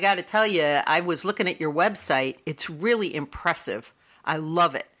 and I got to tell you, I was looking at your website. It's really impressive. I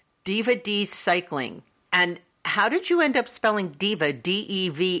love it. DevahD Cycling. And how did you end up spelling Deva,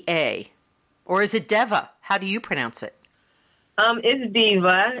 D-E-V-A? Or is it Deva? How do you pronounce it? It's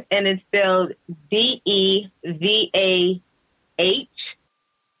Deva, and it's spelled D-E-V-A-H,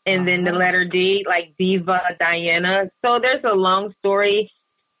 and then the letter D, like Diva, Diana. So there's a long story.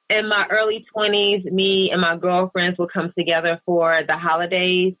 In my early 20s, me and my girlfriends would come together for the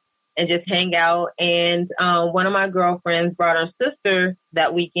holidays and just hang out. And one of my girlfriends brought her sister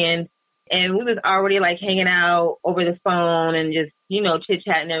that weekend, and we was already like hanging out over the phone and just, you know,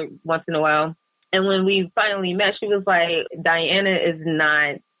 chit-chatting every once in a while. And when we finally met, she was like, Diana is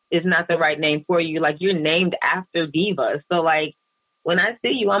not the right name for you. Like, you're named after Diva. So, like, when I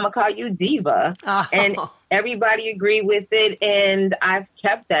see you, I'm going to call you Diva. Oh. And everybody agreed with it, and I've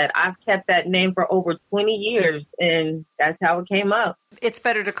kept that. I've kept that name for over 20 years, and that's how it came up. It's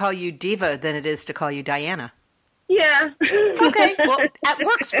better to call you Diva than it is to call you Diana. Yeah. Okay, well, that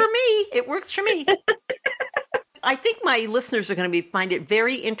works for me. It works for me. I think my listeners are going to find it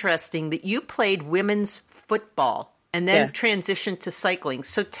very interesting that you played women's football and then transitioned to cycling.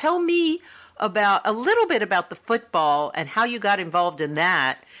 So tell me about a little bit about the football and how you got involved in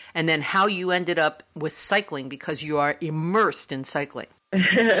that, and then how you ended up with cycling, because you are immersed in cycling.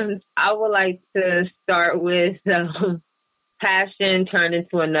 I would like to start with passion turned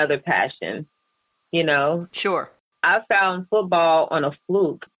into another passion, you know? Sure. I found football on a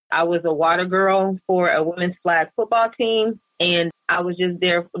fluke. I was a water girl for a women's flag football team, and I was just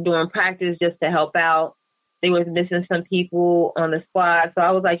there doing practice just to help out. They were missing some people on the squad. So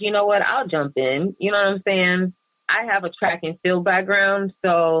I was like, you know what, I'll jump in. You know what I'm saying? I have a track and field background.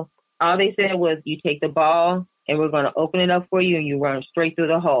 So all they said was, you take the ball and we're going to open it up for you and you run straight through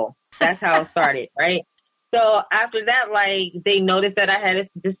the hole. That's how it started, right? So after that, like, they noticed that I had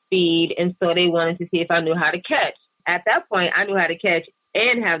the speed. And so they wanted to see if I knew how to catch. At that point, I knew how to catch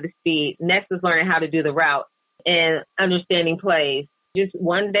and have the speed. Next was learning how to do the route and understanding plays. Just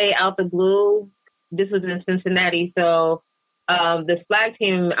one day out the blue, this was in Cincinnati. So the flag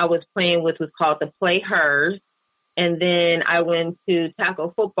team I was playing with was called the FLIR. And then I went to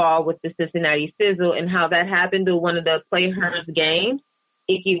tackle football with the Cincinnati Sizzle. And how that happened to one of the FLIR games,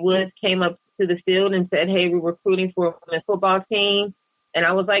 Icky Woods came up to the field and said, hey, we're recruiting for a women's football team. And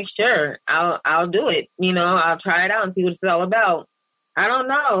I was like, sure, I'll do it. You know, I'll try it out and see what it's all about. I don't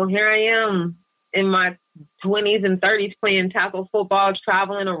know. Here I am in my 20s and 30s playing tackle football,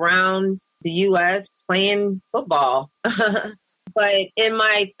 traveling around the U.S. playing football. But in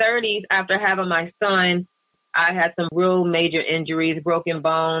my 30s, after having my son, I had some real major injuries, broken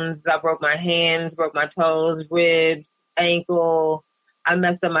bones. I broke my hands, broke my toes, ribs, ankle. I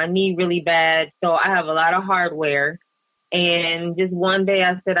messed up my knee really bad. So I have a lot of hardware. And just one day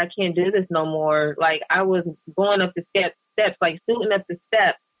I said, I can't do this no more. Like, I was going up the steps, like shooting up the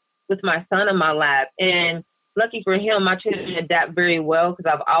steps with my son in my lap. And lucky for him, my children adapt very well because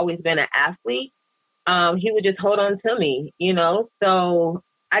I've always been an athlete. He would just hold on to me, you know. So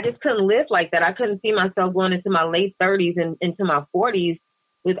I just couldn't live like that. I couldn't see myself going into my late 30s and into my 40s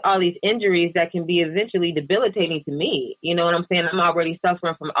with all these injuries that can be eventually debilitating to me. You know what I'm saying? I'm already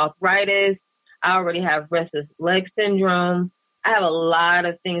suffering from arthritis. I already have restless leg syndrome. I have a lot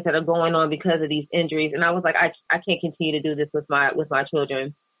of things that are going on because of these injuries. And I was like, I can't continue to do this with my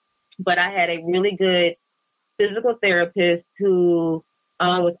children. But I had a really good physical therapist who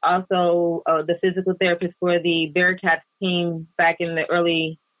was also the physical therapist for the Bearcats team back in the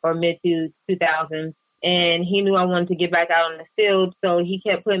early or mid 2000s. And he knew I wanted to get back out on the field, so he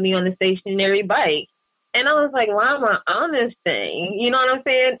kept putting me on the stationary bike. And I was like, why am I on this thing? You know what I'm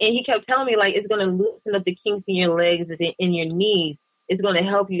saying? And he kept telling me, like, it's going to loosen up the kinks in your legs and in your knees. It's going to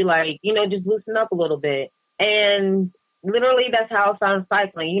help you, like, you know, just loosen up a little bit. And literally that's how I found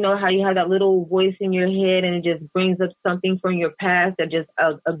cycling. You know how you have that little voice in your head and it just brings up something from your past that just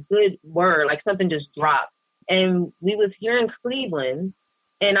a good word, like something just dropped. And we was here in Cleveland.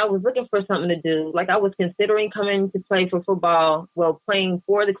 And I was looking for something to do. Like, I was considering coming to play for football, well, playing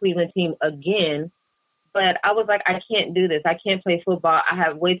for the Cleveland team again. But I was like, I can't do this. I can't play football. I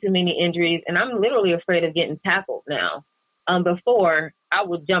have way too many injuries. And I'm literally afraid of getting tackled now. Before, I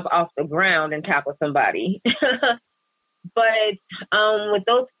would jump off the ground and tackle somebody. But with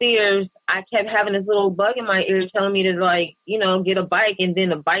those fears, I kept having this little bug in my ear telling me to, like, you know, get a bike. And then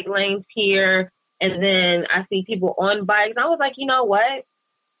the bike lanes here. And then I see people on bikes. I was like, you know what?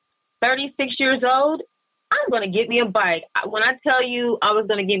 36 years old, I'm going to get me a bike. When I tell you I was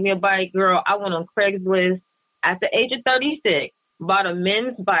going to get me a bike, girl, I went on Craigslist at the age of 36, bought a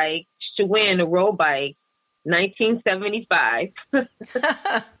men's bike, Schwinn, a road bike, 1975,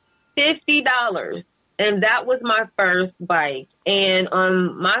 $50. And that was my first bike. And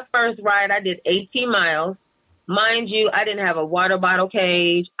on my first ride, I did 18 miles. Mind you, I didn't have a water bottle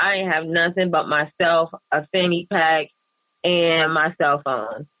cage. I didn't have nothing but myself, a fanny pack, and my cell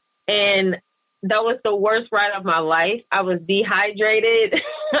phone. And that was the worst ride of my life. I was dehydrated.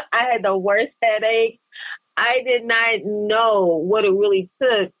 I had the worst headache. I did not know what it really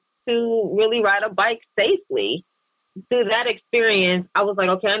took to really ride a bike safely. Through that experience, I was like,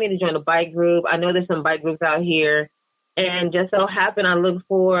 okay, I need to join a bike group. I know there's some bike groups out here. And just so happened, I looked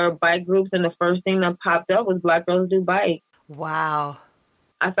for bike groups, and the first thing that popped up was Black Girls Do Bike. Wow.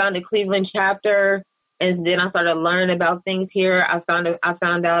 I found a Cleveland chapter. And then I started learning about things here. I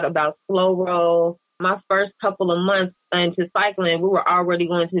found out about slow roll. My first couple of months into cycling, we were already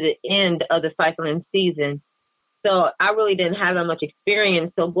going to the end of the cycling season. So I really didn't have that much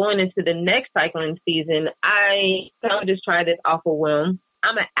experience. So going into the next cycling season, I kind of just tried this off a whim.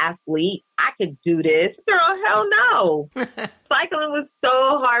 I'm an athlete. I could do this. Girl, hell no. Cycling was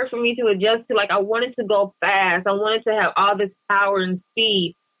so hard for me to adjust to. Like, I wanted to go fast. I wanted to have all this power and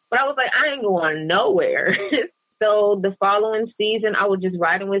speed. But I was like, I ain't going nowhere. So the following season, I was just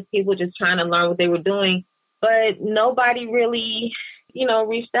riding with people, just trying to learn what they were doing. But nobody really, you know,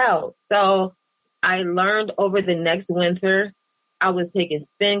 reached out. So I learned over the next winter. I was taking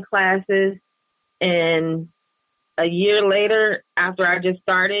spin classes. And a year later, after I just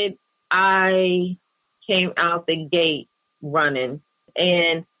started, I came out the gate running.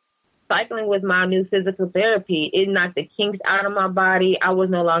 And cycling was my new physical therapy. It knocked the kinks out of my body. I was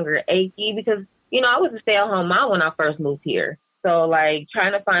no longer achy because, you know, I was a stay-at-home mom when I first moved here. So, like,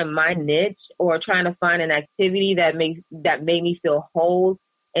 trying to find my niche or trying to find an activity that made me feel whole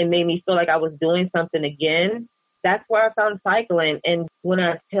and made me feel like I was doing something again, that's where I found cycling. And when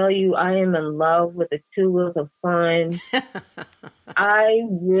I tell you I am in love with the two wheels of fun, I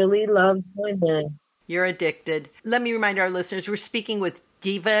really love doing them. You're addicted. Let me remind our listeners, we're speaking with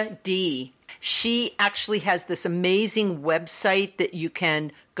DevahD. She actually has this amazing website that you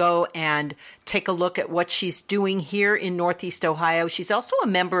can go and take a look at what she's doing here in Northeast Ohio. She's also a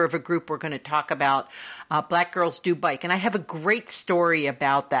member of a group we're going to talk about, Black Girls Do Bike. And I have a great story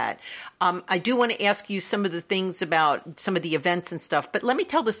about that. I do want to ask you some of the things about some of the events and stuff, but let me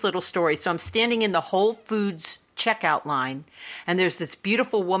tell this little story. So I'm standing in the Whole Foods checkout line, and there's this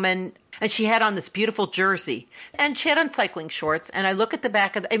beautiful woman, and she had on this beautiful jersey, and she had on cycling shorts, and I look at the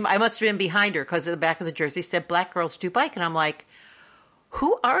back of I must have been behind her because the back of the jersey said Black Girls Do Bike, and I'm like,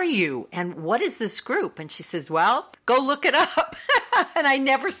 who are you, and what is this group? And she says, well, go look it up. And I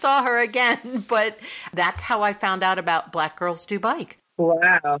never saw her again, but that's how I found out about Black Girls Do Bike.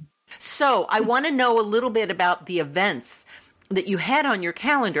 Wow. So I want to know a little bit about the events that you had on your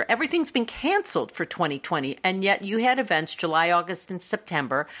calendar. Everything's been canceled for 2020, and yet you had events July, August, and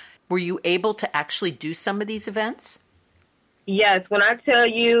September. Were you able to actually do some of these events? Yes. When I tell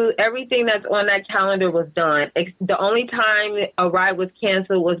you everything that's on that calendar was done, the only time a ride was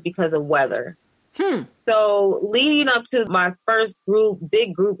canceled was because of weather. So leading up to my first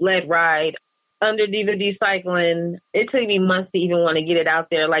big group-led ride under DevahD Cycling, it took me months to even want to get it out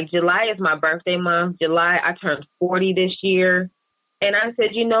there. Like, July is my birthday month. July, I turned 40 this year. And I said,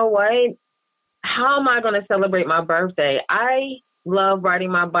 you know what? How am I going to celebrate my birthday? I love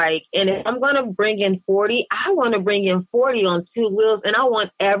riding my bike. And if I'm going to bring in 40, I want to bring in 40 on two wheels, and I want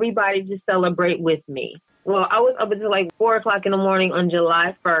everybody to celebrate with me. Well, I was up until like 4 o'clock in the morning on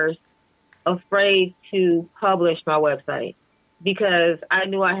July 1st, afraid to publish my website because I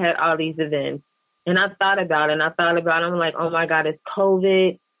knew I had all these events. And I thought about it, I'm like, oh my God, it's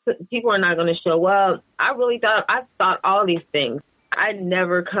COVID. People are not going to show up. I thought all these things. I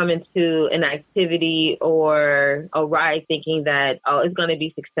never come into an activity or a ride thinking that, oh, it's going to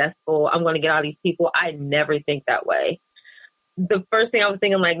be successful. I'm going to get all these people. I never think that way. The first thing I was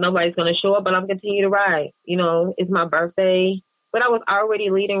thinking, like, nobody's going to show up, but I'm going to continue to ride. You know, it's my birthday. But I was already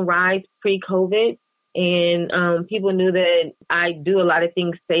leading rides pre-COVID, and people knew that I do a lot of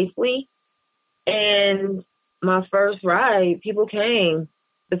things safely. And my first ride, people came.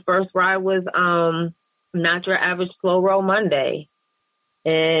 The first ride was Not Your Average Slow Roll Monday.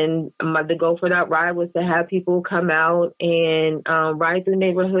 And the goal for that ride was to have people come out and ride through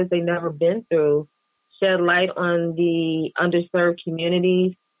neighborhoods they've never been through, shed light on the underserved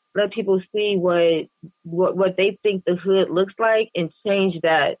communities, let people see what they think the hood looks like, and change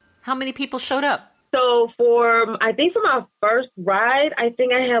that. How many people showed up? So for my first ride, I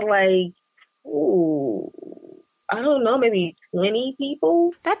think I had like, I don't know, maybe 20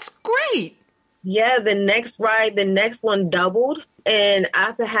 people. That's great. Yeah, the next one doubled. And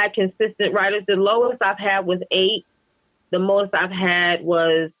I've had consistent riders. The lowest I've had was 8. The most I've had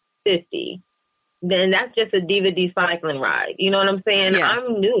was 50. Then that's just a DevahD Cycling ride. You know what I'm saying? Yeah.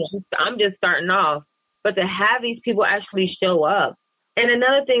 I'm new. I'm just starting off. But to have these people actually show up. And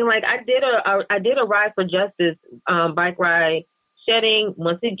another thing, like I did a Ride for Justice bike ride, shedding,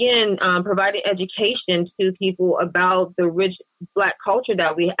 once again, providing education to people about the rich Black culture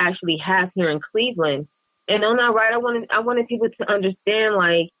that we actually have here in Cleveland. And on that ride, I wanted people to understand,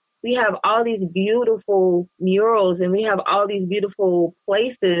 like, we have all these beautiful murals and we have all these beautiful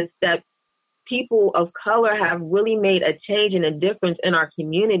places that people of color have really made a change and a difference in our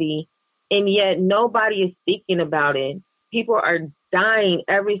community. And yet nobody is speaking about it. People are dying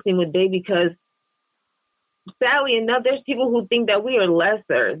every single day because, sadly enough, there's people who think that we are less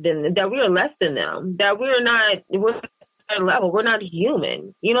than them, that we're at their level. We're not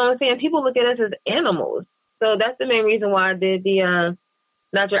human. You know what I'm saying? People look at us as animals. So that's the main reason why I did the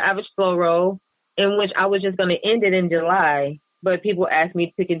Not Your Average Slow Roll, in which I was just going to end it in July. But people asked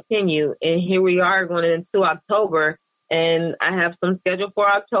me to continue. And here we are going into October, and I have some scheduled for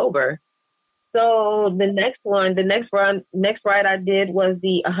October. So the next ride I did was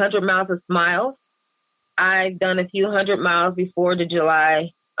the 100 Miles of Smiles. I've done a few 100 miles before the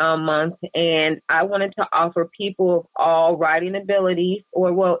July month, and I wanted to offer people of all riding abilities,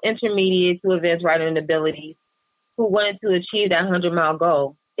 intermediate to advanced riding abilities, who wanted to achieve that 100-mile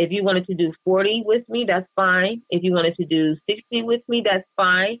goal. If you wanted to do 40 with me, that's fine. If you wanted to do 60 with me, that's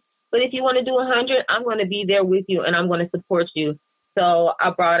fine. But if you want to do 100, I'm going to be there with you, and I'm going to support you. So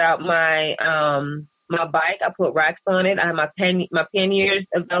I brought out my bike. I put racks on it. I have my panniers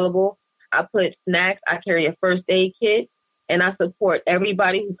available. I put snacks. I carry a first aid kit, and I support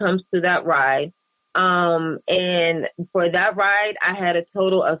everybody who comes to that ride. And for that ride, I had a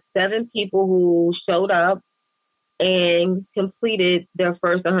total of 7 people who showed up and completed their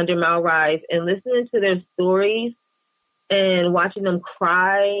first 100-mile rides. And listening to their stories and watching them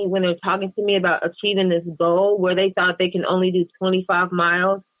cry when they're talking to me about achieving this goal where they thought they can only do 25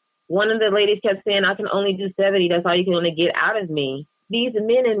 miles. One of the ladies kept saying, I can only do 70. That's all you can only get out of me. These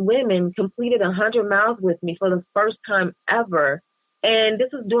men and women completed 100 miles with me for the first time ever. And this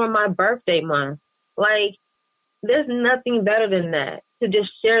was during my birthday month. Like, there's nothing better than that, to just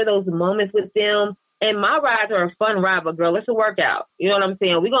share those moments with them. And my rides are a fun ride, but girl, it's a workout. You know what I'm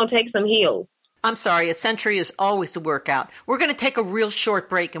saying? We're going to take some heels. I'm sorry, a century is always a workout. We're going to take a real short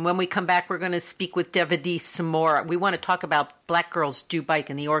break, and when we come back, we're going to speak with DevahD some more. We want to talk about Black Girls Do Bike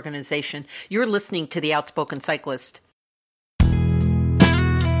and the organization. You're listening to The Outspoken Cyclist.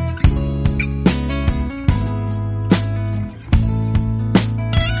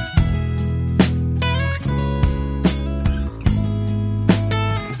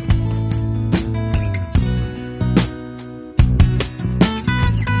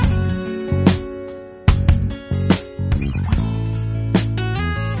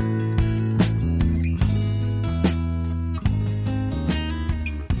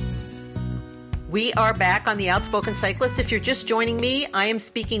 We are back on The Outspoken Cyclist. If you're just joining me, I am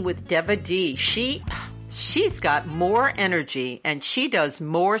speaking with DevahD. She's got more energy and she does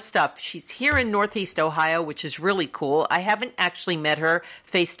more stuff. She's here in Northeast Ohio, which is really cool. I haven't actually met her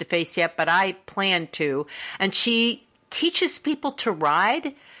face to face yet, but I plan to. And she teaches people to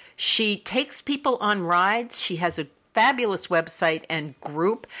ride. She takes people on rides. She has a fabulous website and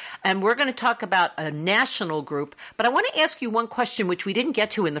group, and we're going to talk about a national group. But I want to ask you one question which we didn't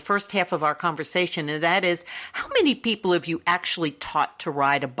get to in the first half of our conversation, and that is, how many people have you actually taught to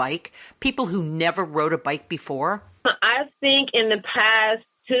ride a bike? People who never rode a bike before? I think in the past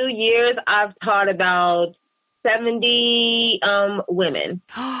 2 years, I've taught about 70 women.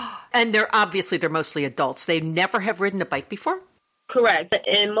 And they're mostly adults. They never have ridden a bike before? Correct.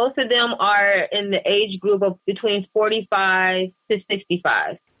 And most of them are in the age group of between 45 to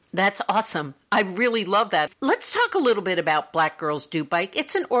 65. That's awesome. I really love that. Let's talk a little bit about Black Girls Do Bike.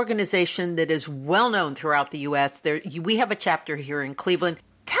 It's an organization that is well known throughout the U.S. We have a chapter here in Cleveland.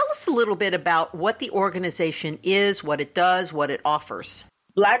 Tell us a little bit about what the organization is, what it does, what it offers.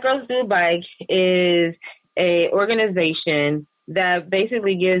 Black Girls Do Bike is an organization that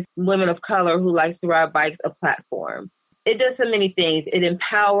basically gives women of color who like to ride bikes a platform. It does so many things. It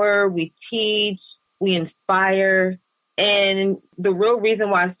empowers, we teach, we inspire. And the real reason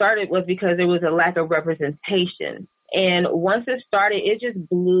why I started was because there was a lack of representation. And once it started, it just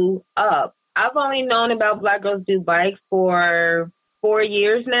blew up. I've only known about Black Girls Do Bike for 4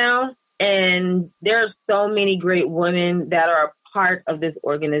 years now. And there are so many great women that are a part of this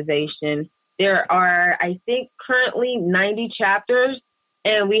organization. There are, I think, currently 90 chapters.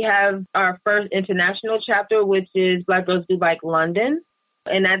 And we have our first international chapter, which is Black Girls Do Bike London.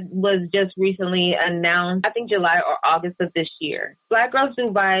 And that was just recently announced, I think July or August of this year. Black Girls Do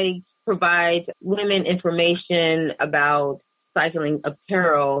Bike provides women information about cycling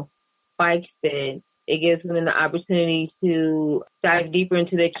apparel, bike fit. It gives women the opportunity to dive deeper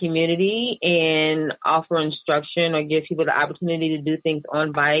into their community and offer instruction or give people the opportunity to do things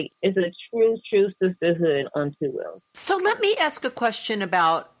on bike. It's a true sisterhood on two wheels. So let me ask a question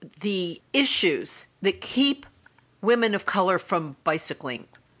about the issues that keep women of color from bicycling.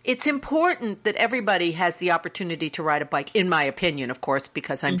 It's important that everybody has the opportunity to ride a bike, in my opinion, of course,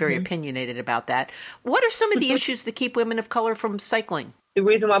 because I'm very opinionated about that. What are some of the issues that keep women of color from cycling? The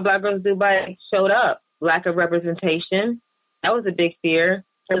reason why Black Girls Do Bike showed up, lack of representation. That was a big fear.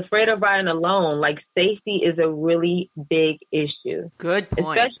 I was afraid of riding alone. Like, safety is a really big issue. Good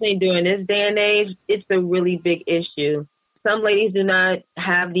point. Especially during this day and age, it's a really big issue. Some ladies do not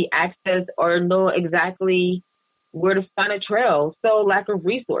have the access or know exactly where to find a trail, so lack of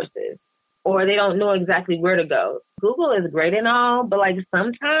resources, or they don't know exactly where to go. Google is great and all, but like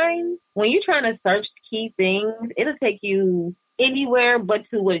sometimes when you're trying to search key things, it'll take you anywhere but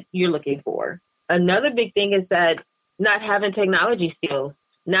to what you're looking for. Another big thing is that not having technology skills,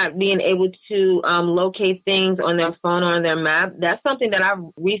 not being able to locate things on their phone or on their map. That's something that I've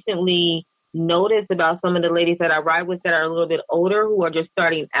recently noticed about some of the ladies that I ride with that are a little bit older who are just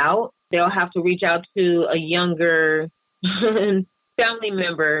starting out. They'll have to reach out to a younger family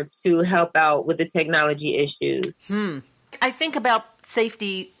member to help out with the technology issues. I think about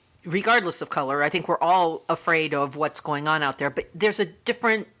safety regardless of color. I think we're all afraid of what's going on out there, but there's a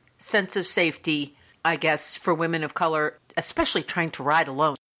different sense of safety, I guess, for women of color, especially trying to ride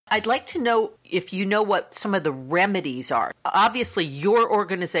alone. I'd like to know if you know what some of the remedies are. Obviously, your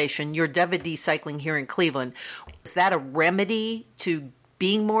organization, your DevahD Cycling here in Cleveland, is that a remedy to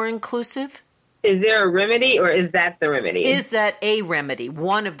being more inclusive? Is there a remedy, or is that the remedy? Is that a remedy,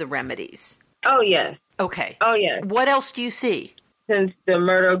 one of the remedies? Oh, yes. Okay. Oh, yes. What else do you see? Since the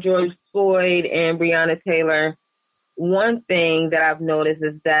murder of George Floyd and Breonna Taylor, one thing that I've noticed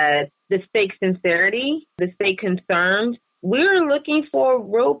is that the fake sincerity, the fake concerns, we're looking for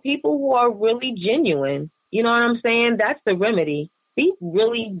real people who are really genuine. You know what I'm saying? That's the remedy. Be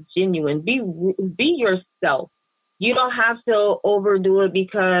really genuine. Be yourself. You don't have to overdo it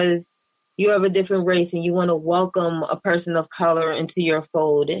because you have a different race and you want to welcome a person of color into your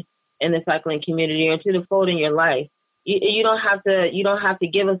fold in the cycling community or into the fold in your life. You don't have to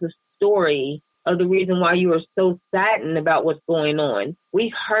give us a story of the reason why you are so saddened about what's going on.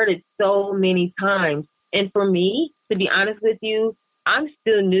 We've heard it so many times. And for me, to be honest with you, I'm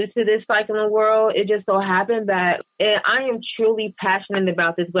still new to this cycling world. It just so happened that I am truly passionate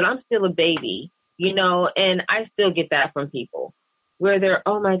about this, but I'm still a baby, you know, and I still get that from people where they're,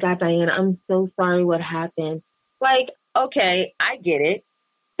 oh my God, Diana, I'm so sorry what happened. Like, okay, I get it.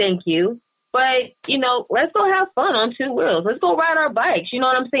 Thank you. But, you know, let's go have fun on two wheels. Let's go ride our bikes. You know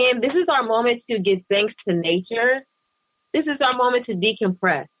what I'm saying? This is our moment to give thanks to nature. This is our moment to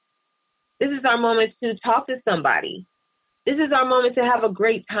decompress. This is our moment to talk to somebody. This is our moment to have a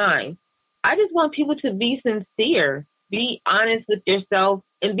great time. I just want people to be sincere, be honest with yourself,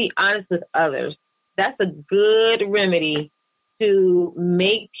 and be honest with others. That's a good remedy to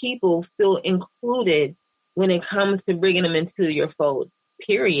make people feel included when it comes to bringing them into your fold,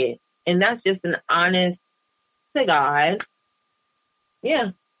 period. And that's just an honest to God.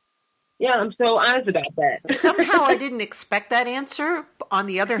 Yeah, I'm so honest about that. Somehow I didn't expect that answer. On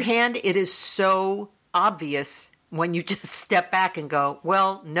the other hand, it is so obvious when you just step back and go,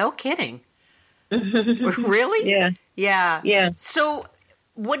 well, no kidding. Really? Yeah. So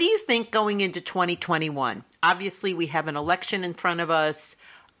what do you think going into 2021? Obviously, we have an election in front of us.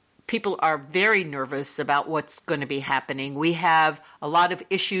 People are very nervous about what's going to be happening. We have a lot of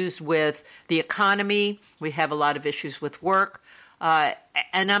issues with the economy. We have a lot of issues with work.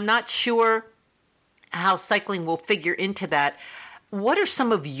 And I'm not sure how cycling will figure into that. What are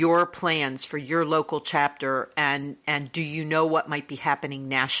some of your plans for your local chapter, and do you know what might be happening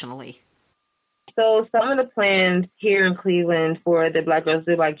nationally? So some of the plans here in Cleveland for the Black Girls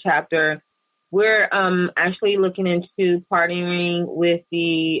Do Bike chapter, we're actually looking into partnering with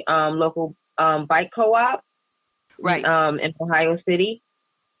the local bike co-op right. In Ohio City.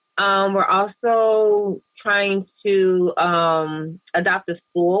 We're also trying to adopt a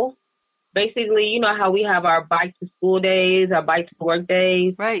school. Basically, you know how we have our bike to school days, our bike to work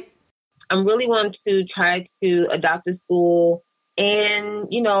days. Right. I'm really wanting to try to adopt a school and,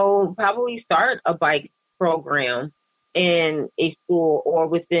 probably start a bike program in a school or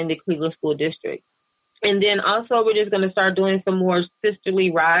within the Cleveland School District. And then also we're just going to start doing some more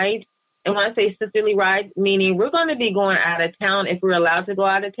sisterly rides. And when I say sisterly rides, meaning we're going to be going out of town if we're allowed to go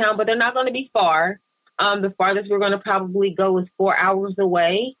out of town, but they're not going to be far. The farthest we're going to probably go is 4 hours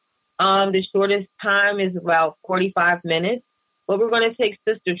away. The shortest time is about 45 minutes. But we're going to take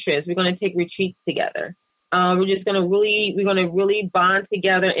sister trips. We're going to take retreats together. We're going to really bond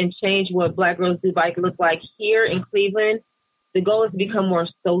together and change what Black Girls Do Bike look like here in Cleveland. The goal is to become more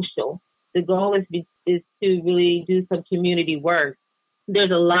social. The goal is to really do some community work.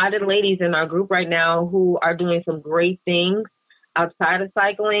 There's a lot of ladies in our group right now who are doing some great things outside of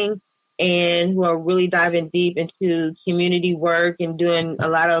cycling and who are really diving deep into community work and doing a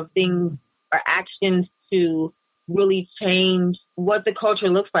lot of things or actions to really change what the culture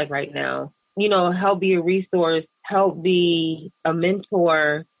looks like right now. Help be a resource, help be a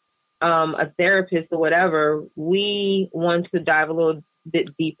mentor, a therapist or whatever. We want to dive a little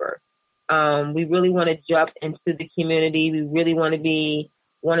bit deeper. We really want to jump into the community. We really want to be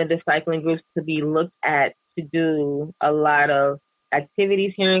one of the cycling groups to be looked at to do a lot of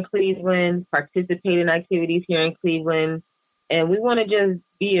activities here in Cleveland, participate in activities here in Cleveland. And we want to just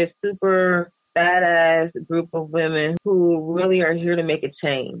be a super badass group of women who really are here to make a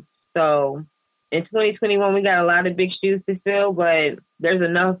change. So in 2021, we got a lot of big shoes to fill, but there's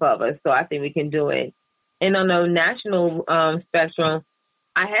enough of us, so I think we can do it. And on the national spectrum,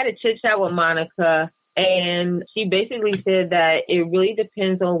 I had a chit chat with Monica, and she basically said that it really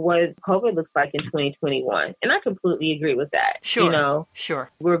depends on what COVID looks like in 2021. And I completely agree with that. Sure. Sure.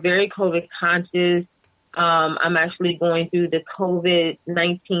 We're very COVID conscious. I'm actually going through the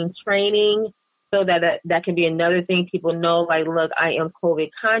COVID-19 training so that can be another thing people know, like, look, I am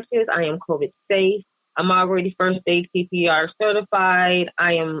COVID conscious. I am COVID safe. I'm already first aid CPR certified.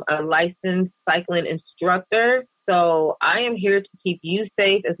 I am a licensed cycling instructor. So I am here to keep you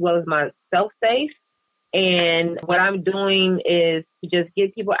safe as well as myself safe. And what I'm doing is to just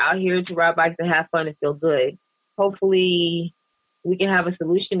get people out here to ride bikes and have fun and feel good. Hopefully we can have a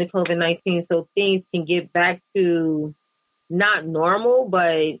solution to COVID-19 so things can get back to not normal,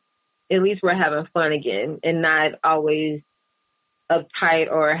 but at least we're having fun again and not always uptight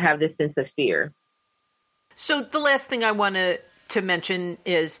or have this sense of fear. So the last thing I want to mention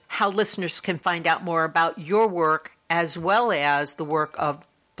is how listeners can find out more about your work as well as the work of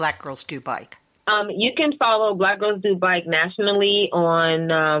Black Girls Do Bike. You can follow Black Girls Do Bike nationally on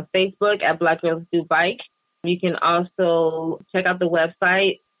Facebook at Black Girls Do Bike. You can also check out the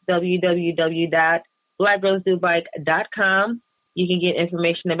website, www.blackgirlsdobike.com. You can get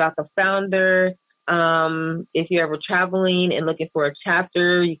information about the founder. If you're ever traveling and looking for a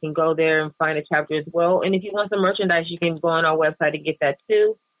chapter, you can go there and find a chapter as well. And if you want some merchandise, you can go on our website and get that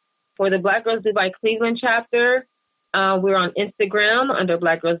too. For the Black Girls Do Bike Cleveland chapter, we're on Instagram under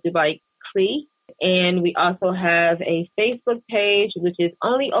Black Girls Do Bike Cle. And we also have a Facebook page, which is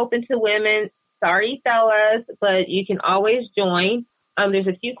only open to women. Sorry, fellas, but you can always join. There's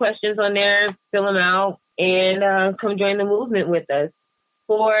a few questions on there. Fill them out and come join the movement with us.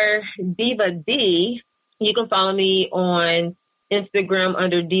 For DevahD, you can follow me on Instagram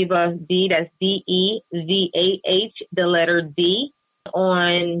under DevahD, that's DEVAH, the letter D,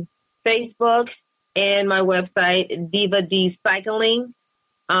 on Facebook, and my website, DevahD Cycling.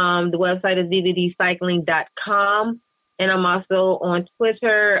 The website is DevahDcycling.com. And I'm also on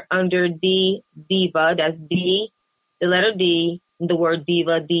Twitter under Devah, that's D, the letter D, the word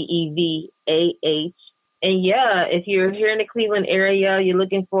Devah, DEVAH. And yeah, if you're here in the Cleveland area, you're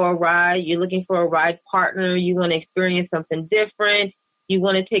looking for a ride partner, you want to experience something different, you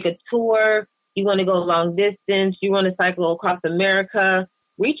want to take a tour, you want to go long distance, you want to cycle across America,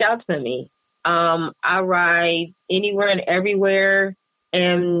 reach out to me. I ride anywhere and everywhere,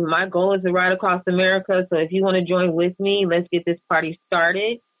 and my goal is to ride across America. So if you want to join with me, let's get this party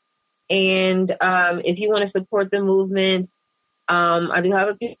started. And if you want to support the movement, I do have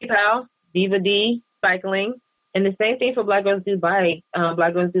a PayPal, DevahD Cycling, and the same thing for Black Girls Do Bike.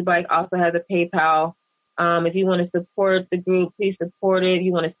 Black Girls Do Bike also has a PayPal. If you want to support the group, please support it. If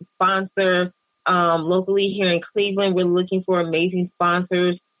you want to sponsor locally here in Cleveland, we're looking for amazing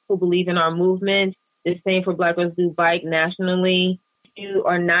sponsors who believe in our movement. The same for Black Girls Do Bike nationally. If you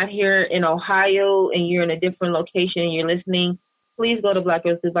are not here in Ohio and you're in a different location and you're listening, please go to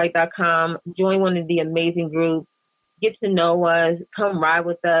blackgirlsdobike.com, join one of the amazing groups. Get to know us, come ride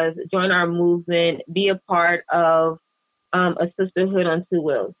with us, join our movement, be a part of a sisterhood on two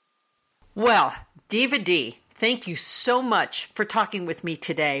wheels. Well, DevahD, thank you so much for talking with me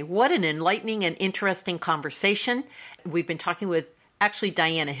today. What an enlightening and interesting conversation. We've been talking with, actually,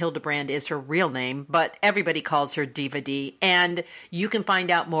 Diana Hildebrand is her real name, but everybody calls her DevahD, and you can find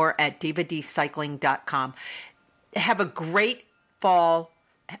out more at DevahDcycling.com. Have a great fall.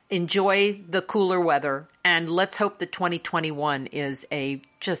 Enjoy the cooler weather, and let's hope that 2021 is a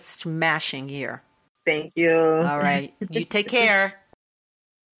just smashing year. Thank you. All right. You take care.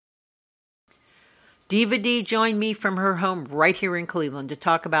 DevahD joined me from her home right here in Cleveland to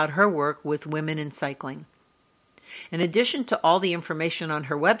talk about her work with women in cycling. In addition to all the information on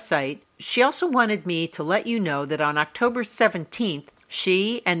her website, she also wanted me to let you know that on October 17th,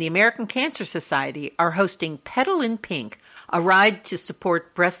 she and the American Cancer Society are hosting Pedal in Pink, a ride to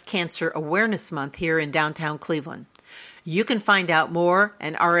support Breast Cancer Awareness Month here in downtown Cleveland. You can find out more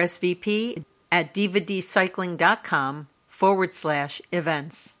and RSVP at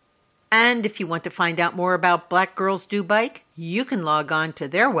DevahDcycling.com/events. And if you want to find out more about Black Girls Do Bike, you can log on to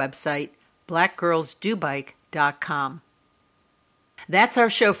their website, blackgirlsdobike.com. That's our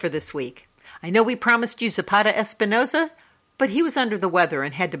show for this week. I know we promised you Zapata Espinosa, but he was under the weather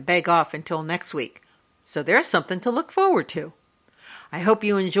and had to beg off until next week. So there's something to look forward to. I hope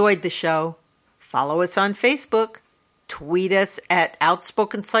you enjoyed the show. Follow us on Facebook, tweet us at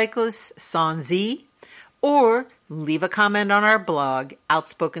Outspoken Cyclists Sanzi, or leave a comment on our blog,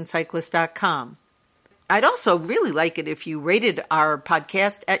 outspokencyclist.com. I'd also really like it if you rated our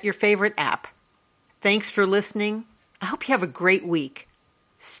podcast at your favorite app. Thanks for listening. I hope you have a great week.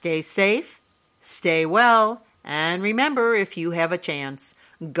 Stay safe, stay well, and remember, if you have a chance,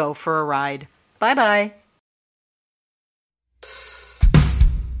 go for a ride. Bye-bye.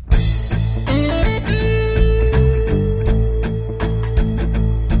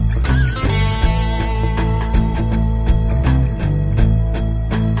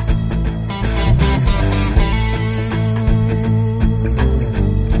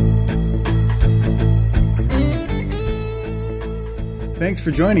 Thanks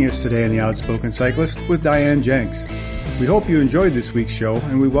for joining us today on The Outspoken Cyclist with Diane Jenks. We hope you enjoyed this week's show,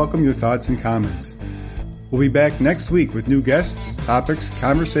 and we welcome your thoughts and comments. We'll be back next week with new guests, topics,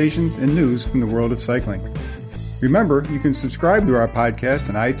 conversations, and news from the world of cycling. Remember, you can subscribe to our podcast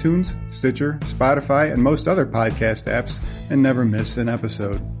on iTunes, Stitcher, Spotify, and most other podcast apps and never miss an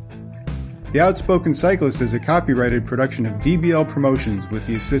episode. The Outspoken Cyclist is a copyrighted production of DBL Promotions with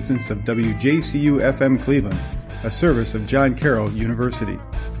the assistance of WJCU-FM Cleveland, a service of John Carroll University.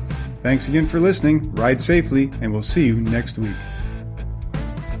 Thanks again for listening, ride safely, and we'll see you next week.